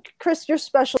 your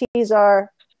specialties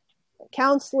are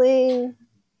counseling,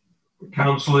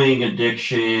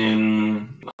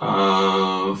 addiction,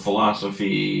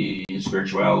 philosophy,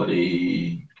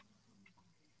 spirituality,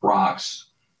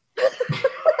 rocks,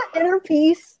 inner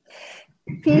peace,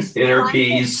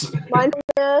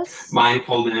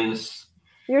 mindfulness.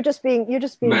 You're just being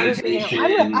meditation.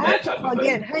 I have to plug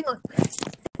in. Hang on.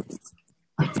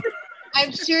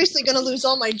 I'm seriously going to lose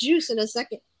all my juice in a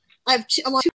second. I'm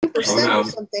on 2% or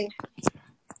something.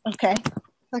 Okay.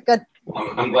 Not good.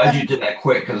 Well, I'm glad you did that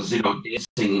quick because,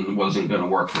 dancing wasn't going to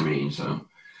work for me. So.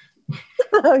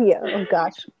 Oh, yeah. Oh,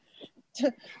 gosh.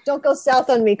 Don't go south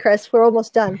on me, Chris. We're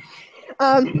almost done.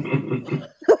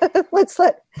 Let's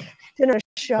let dinner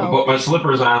show. I'll put my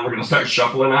slippers on. We're going to start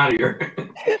shuffling out of here.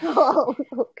 Oh,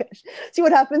 gosh. See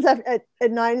what happens at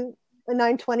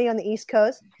 9:20 on the East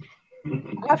Coast?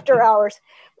 After hours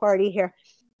party here.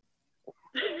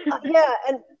 Yeah,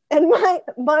 and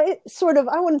my sort of,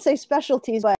 I wouldn't say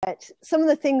specialties, but some of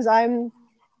the things I'm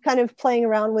kind of playing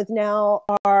around with now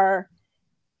are,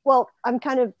 well, I'm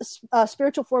kind of a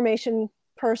spiritual formation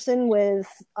person with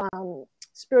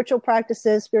spiritual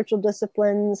practices, spiritual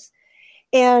disciplines,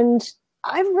 and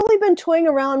I've really been toying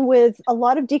around with a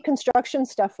lot of deconstruction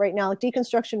stuff right now, like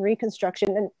deconstruction,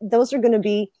 reconstruction, and those are going to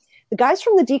be, the guys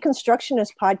from the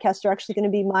Deconstructionist podcast are actually going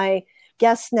to be my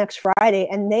guests next Friday,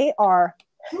 and they are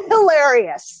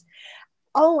hilarious.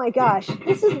 Oh my gosh.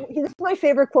 This is my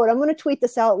favorite quote. I'm going to tweet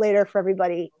this out later for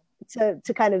everybody to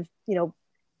kind of,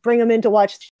 bring them in to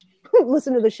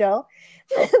listen to the show.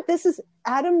 This is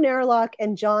Adam Nerlock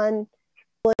and John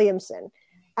Williamson.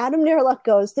 Adam Nerlock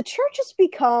goes, "The church has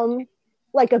become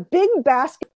like a big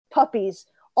basket of puppies,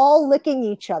 all licking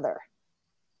each other.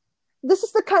 This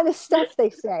is the kind of stuff they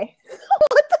say.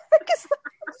 What the heck is that?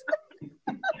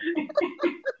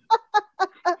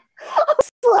 I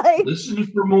was like, listen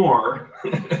for more.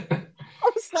 I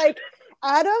was like,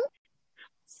 Adam,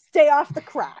 stay off the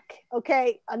crack.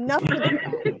 Okay, enough of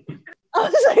that. I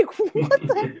was like, what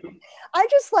the? I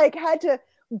just like had to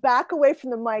back away from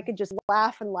the mic and just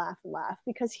laugh and laugh and laugh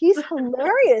because he's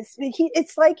hilarious.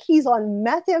 It's like he's on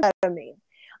methamphetamine.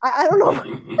 I don't know.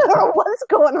 I don't know what's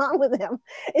going on with him.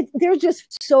 They're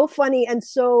just so funny and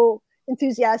so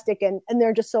enthusiastic, and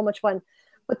they're just so much fun.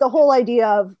 But the whole idea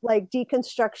of like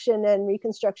deconstruction and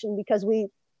reconstruction, because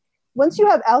once you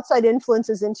have outside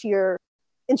influences into your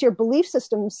belief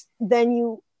systems,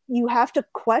 then you have to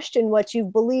question what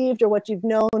you've believed or what you've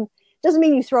known. Doesn't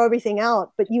mean you throw everything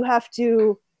out, but you have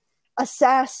to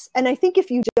assess. And I think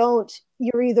if you don't,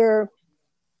 you're either,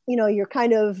 you're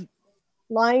kind of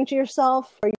lying to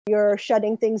yourself or you're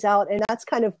shutting things out. And that's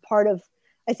kind of part of,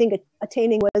 I think,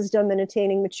 attaining wisdom and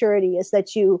attaining maturity, is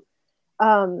that you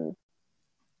have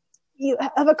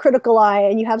a critical eye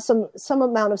and you have some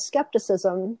amount of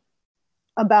skepticism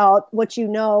about what you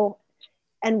know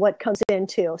and what comes in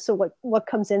too. So what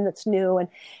comes in that's new, and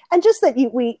just that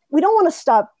we don't want to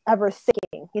stop ever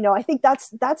thinking. I think that's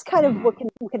kind of what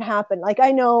can happen. Like,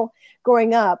 I know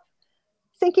growing up,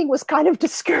 thinking was kind of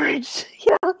discouraged.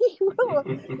 You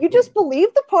just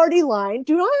believe the party line,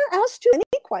 do not ask too many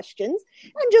questions,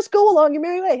 and just go along your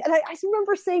merry way. And I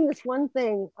remember saying this one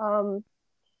thing. I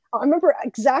remember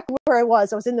exactly where I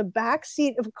was. I was in the back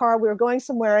seat of a car. We were going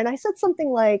somewhere, and I said something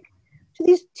like to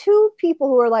these two people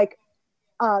who were like,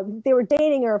 they were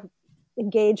dating or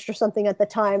engaged or something at the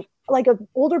time, like an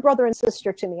older brother and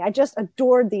sister to me. I just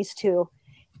adored these two.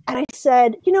 And I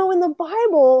said, in the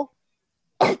Bible,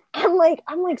 I'm like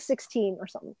 16 or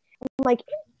something. I'm like,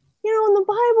 in the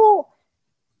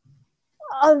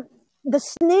Bible, the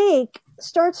snake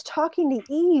starts talking to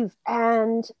Eve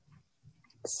and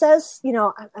says, and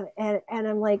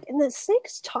I'm like, and the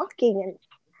snake's talking, and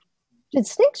did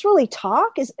snakes really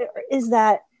talk? Is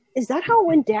that how it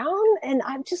went down? And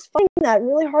I'm just finding that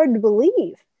really hard to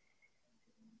believe.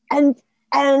 And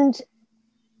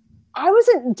I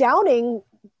wasn't doubting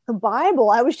the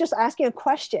Bible. I was just asking a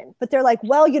question. But they're like,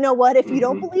 well, you know what? If you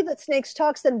don't believe that snakes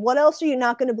talks, then what else are you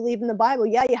not going to believe in the Bible?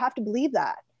 Yeah, you have to believe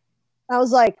that. I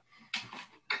was like,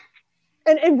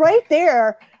 and right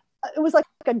there, it was like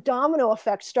a domino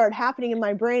effect started happening in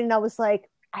my brain. And I was like,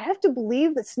 I have to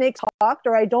believe that snakes talked,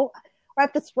 or I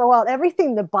have to throw out everything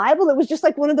in the Bible. It was just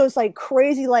like one of those like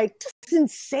crazy, like, this is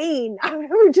insane. I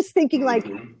remember just thinking like,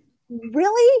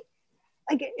 really?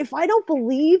 Like, if I don't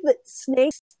believe that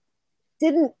snakes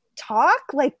didn't talk,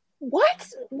 like,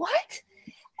 what?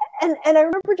 And I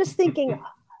remember just thinking,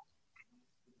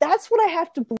 that's what I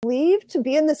have to believe to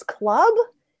be in this club,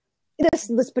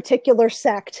 this particular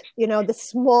sect, this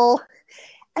small.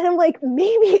 And I'm like,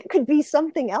 maybe it could be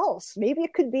something else. Maybe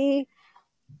it could be,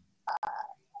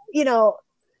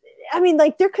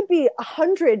 like, there could be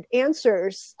 100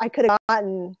 answers I could have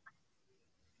gotten,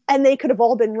 and they could have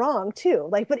all been wrong too.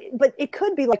 Like, but it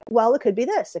could be like, well, it could be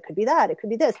this, it could be that, it could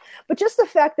be this. But just the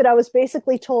fact that I was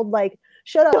basically told, like,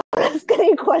 shut up, don't ask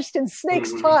any questions,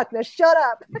 snakes talk, now shut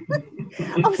up.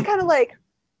 I was kind of like,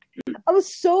 I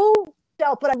was so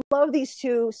out, but I love these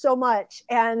two so much,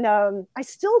 and I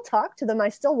still talk to them, I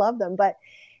still love them, but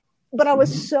I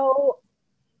was so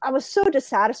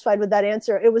dissatisfied with that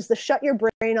answer. It was the shut your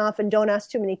brain off and don't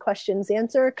ask too many questions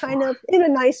answer, kind of in a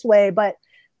nice way, but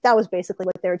that was basically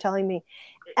what they were telling me.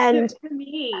 And to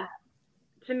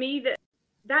me,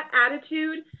 that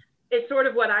attitude is sort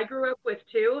of what I grew up with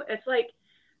too. It's like,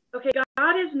 okay,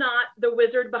 God is not the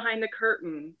wizard behind the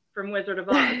curtain from Wizard of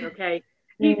Oz. Okay,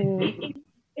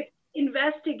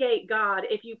 investigate God.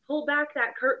 If you pull back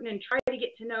that curtain and try to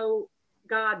get to know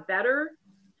God better,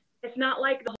 it's not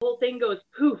like the whole thing goes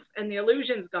poof and the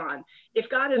illusion's gone. If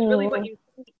God is really what you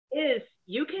think he is,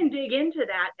 you can dig into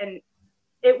that and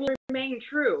it will remain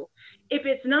true. If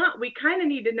it's not, we kind of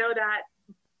need to know that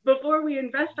before we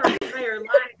invest our entire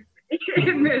lives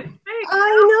in this thing.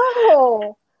 I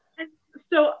know. And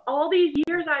so all these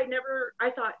years, I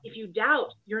thought, if you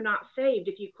doubt, you're not saved.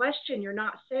 If you question, you're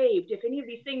not saved. If any of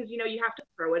these things, you have to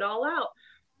throw it all out.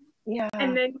 Yeah.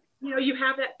 And then, you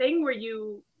have that thing where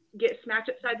you get smacked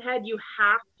upside the head. You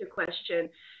have to question.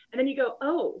 And then you go,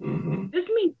 oh, this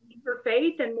means deeper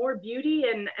faith and more beauty.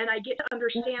 And I get to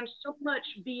understand so much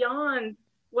beyond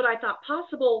what I thought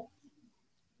possible.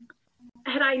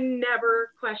 Had I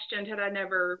never questioned, had I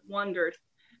never wondered.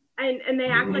 And they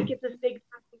act like it's this big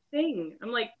thing. I'm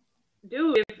like,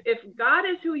 dude, if God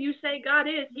is who you say God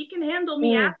is, he can handle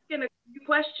me asking a few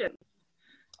questions.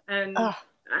 And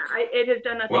It has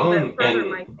done nothing Well, but further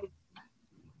my faith.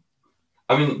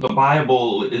 I mean, the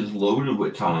Bible is loaded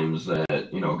with times that,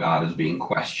 God is being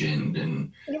questioned,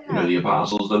 and, the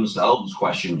apostles themselves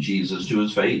questioned Jesus to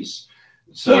his face.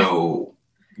 So,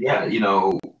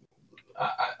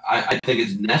 I think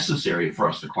it's necessary for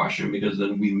us to question, because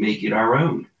then we make it our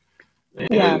own.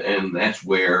 And that's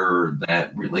where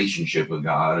that relationship with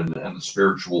God and the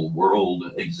spiritual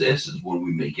world exists, is when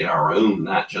we make it our own,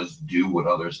 not just do what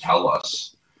others tell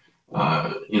us,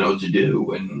 to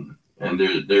do. And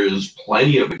there's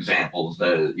plenty of examples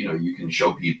that, you can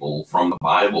show people from the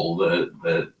Bible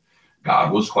that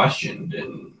God was questioned,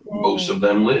 and most of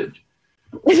them lived.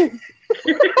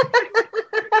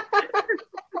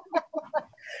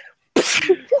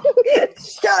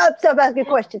 Shut up, stop asking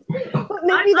questions. But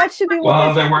maybe that should be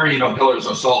well, they were, pillars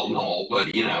of salt and all, but,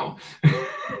 She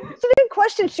didn't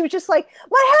question. She was just like,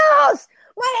 my house!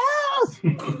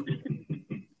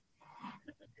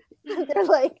 They're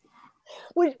like,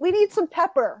 we need some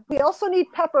pepper. We also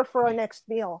need pepper for our next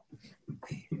meal.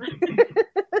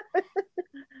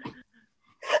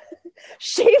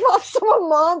 Shave off some of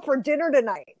Mom for dinner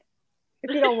tonight,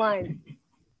 if you don't mind.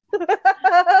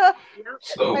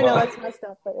 So, I know that's messed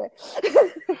up, but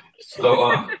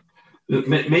so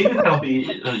maybe that'll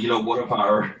be one of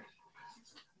our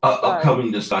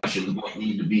upcoming discussions might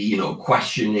need to be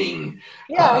questioning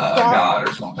God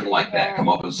or something like that, come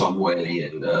up in some way,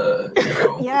 and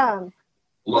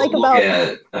look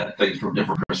at things from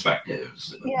different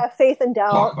perspectives. Faith and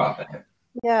doubt. Talk about that.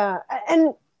 Yeah,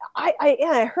 and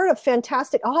I heard a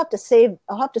fantastic. I'll have to save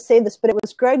this, but it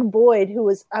was Greg Boyd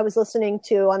who I was listening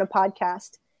to on a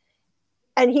podcast,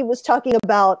 and he was talking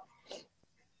about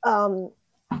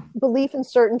belief and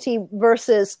certainty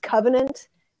versus covenant,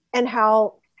 and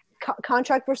how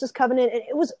contract versus covenant. And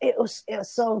it was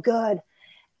so good,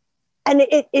 and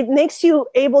it makes you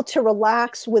able to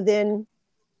relax within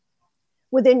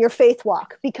your faith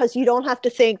walk, because you don't have to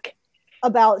think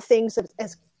about things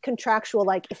as contractual,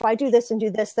 like if I do this and do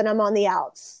this, then I'm on the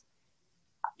outs,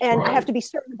 and I have to be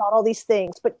certain about all these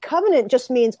things. But covenant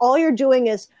just means all you're doing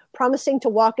is promising to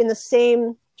walk in the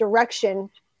same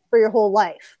direction for your whole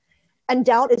life. And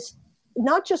doubt is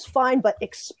not just fine, but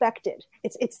expected.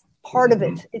 It's part of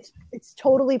it. It's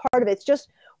totally part of it. It's just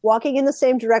walking in the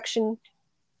same direction,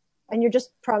 and you're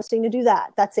just promising to do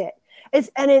that. That's it.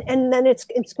 And then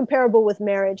it's comparable with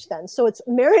marriage then. So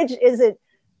marriage isn't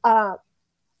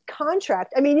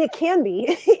contract. I mean, it can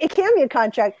be a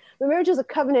contract, but marriage is a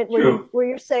covenant where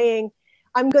you're saying,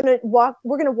 we're going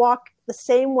to walk the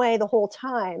same way the whole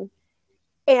time.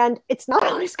 And it's not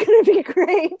always going to be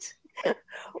great,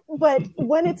 but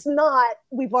when it's not,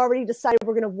 we've already decided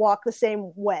we're going to walk the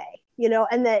same way,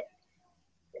 and that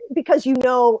because you're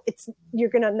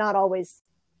going to not always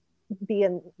be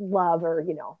in love, or,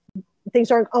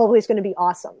 things aren't always going to be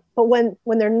awesome. But when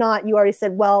they're not, you already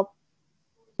said, well,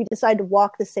 we decide to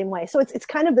walk the same way. So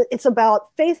it's about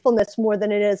faithfulness more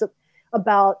than it is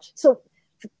about, so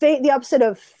faith, the opposite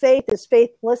of faith is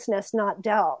faithlessness, not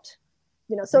doubt,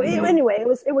 so anyway,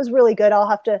 it was really good. I'll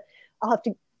have to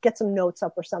get some notes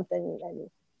up or something and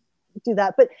do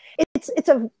that. But it's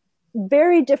a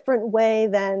very different way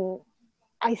than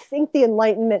I think the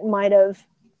Enlightenment might have,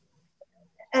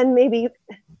 and maybe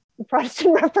the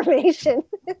Protestant Reformation.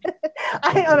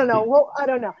 I don't know. Well, I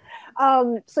don't know.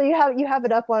 So you have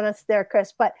it up on us there,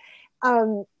 Chris. But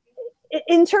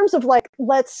in terms of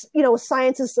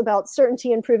science is about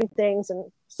certainty and proving things, and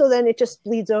so then it just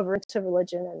bleeds over into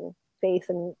religion and faith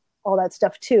and all that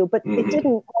stuff too. But it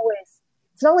didn't always.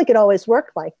 It's not like it always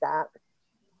worked like that.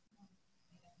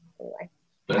 Anyway,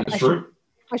 that's true.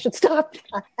 I should stop.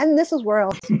 And this is where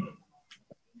else.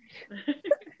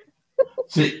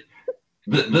 See,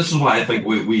 this is why I think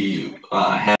we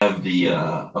have the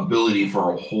ability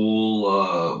for a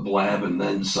whole blab and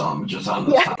then some just on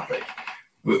this topic.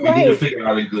 We need to figure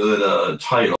out a good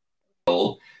title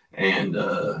and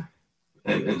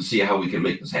see how we can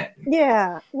make this happen.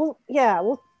 We'll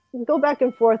go back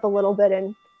and forth a little bit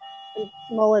and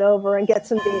mull it over and get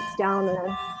some dates down and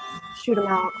then shoot them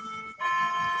out.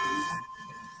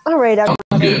 All right,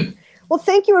 everybody. Good. Well,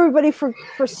 thank you, everybody, for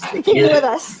sticking with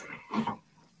us.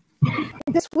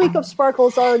 This week of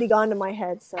Sparkle's already gone to my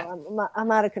head, so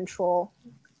I'm out of control.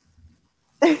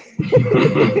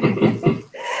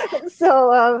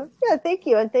 So, thank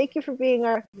you. And thank you for being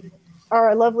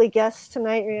our lovely guest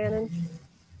tonight, Rhiannon.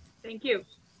 Thank you.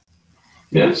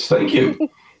 Yes, thank you.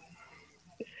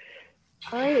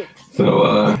 All right.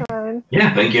 So,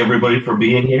 thank you, everybody, for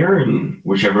being here, and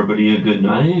wish everybody a good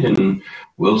night, and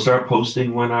we'll start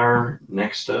posting when our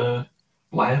next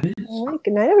blab is. All right.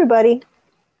 Good night, everybody.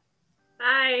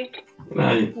 Bye. Good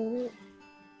night.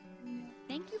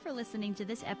 Thank you for listening to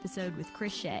this episode with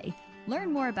Chris Shea.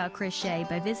 Learn more about Chris Shea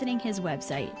by visiting his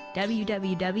website,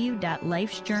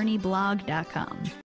 www.lifesjourneyblog.com.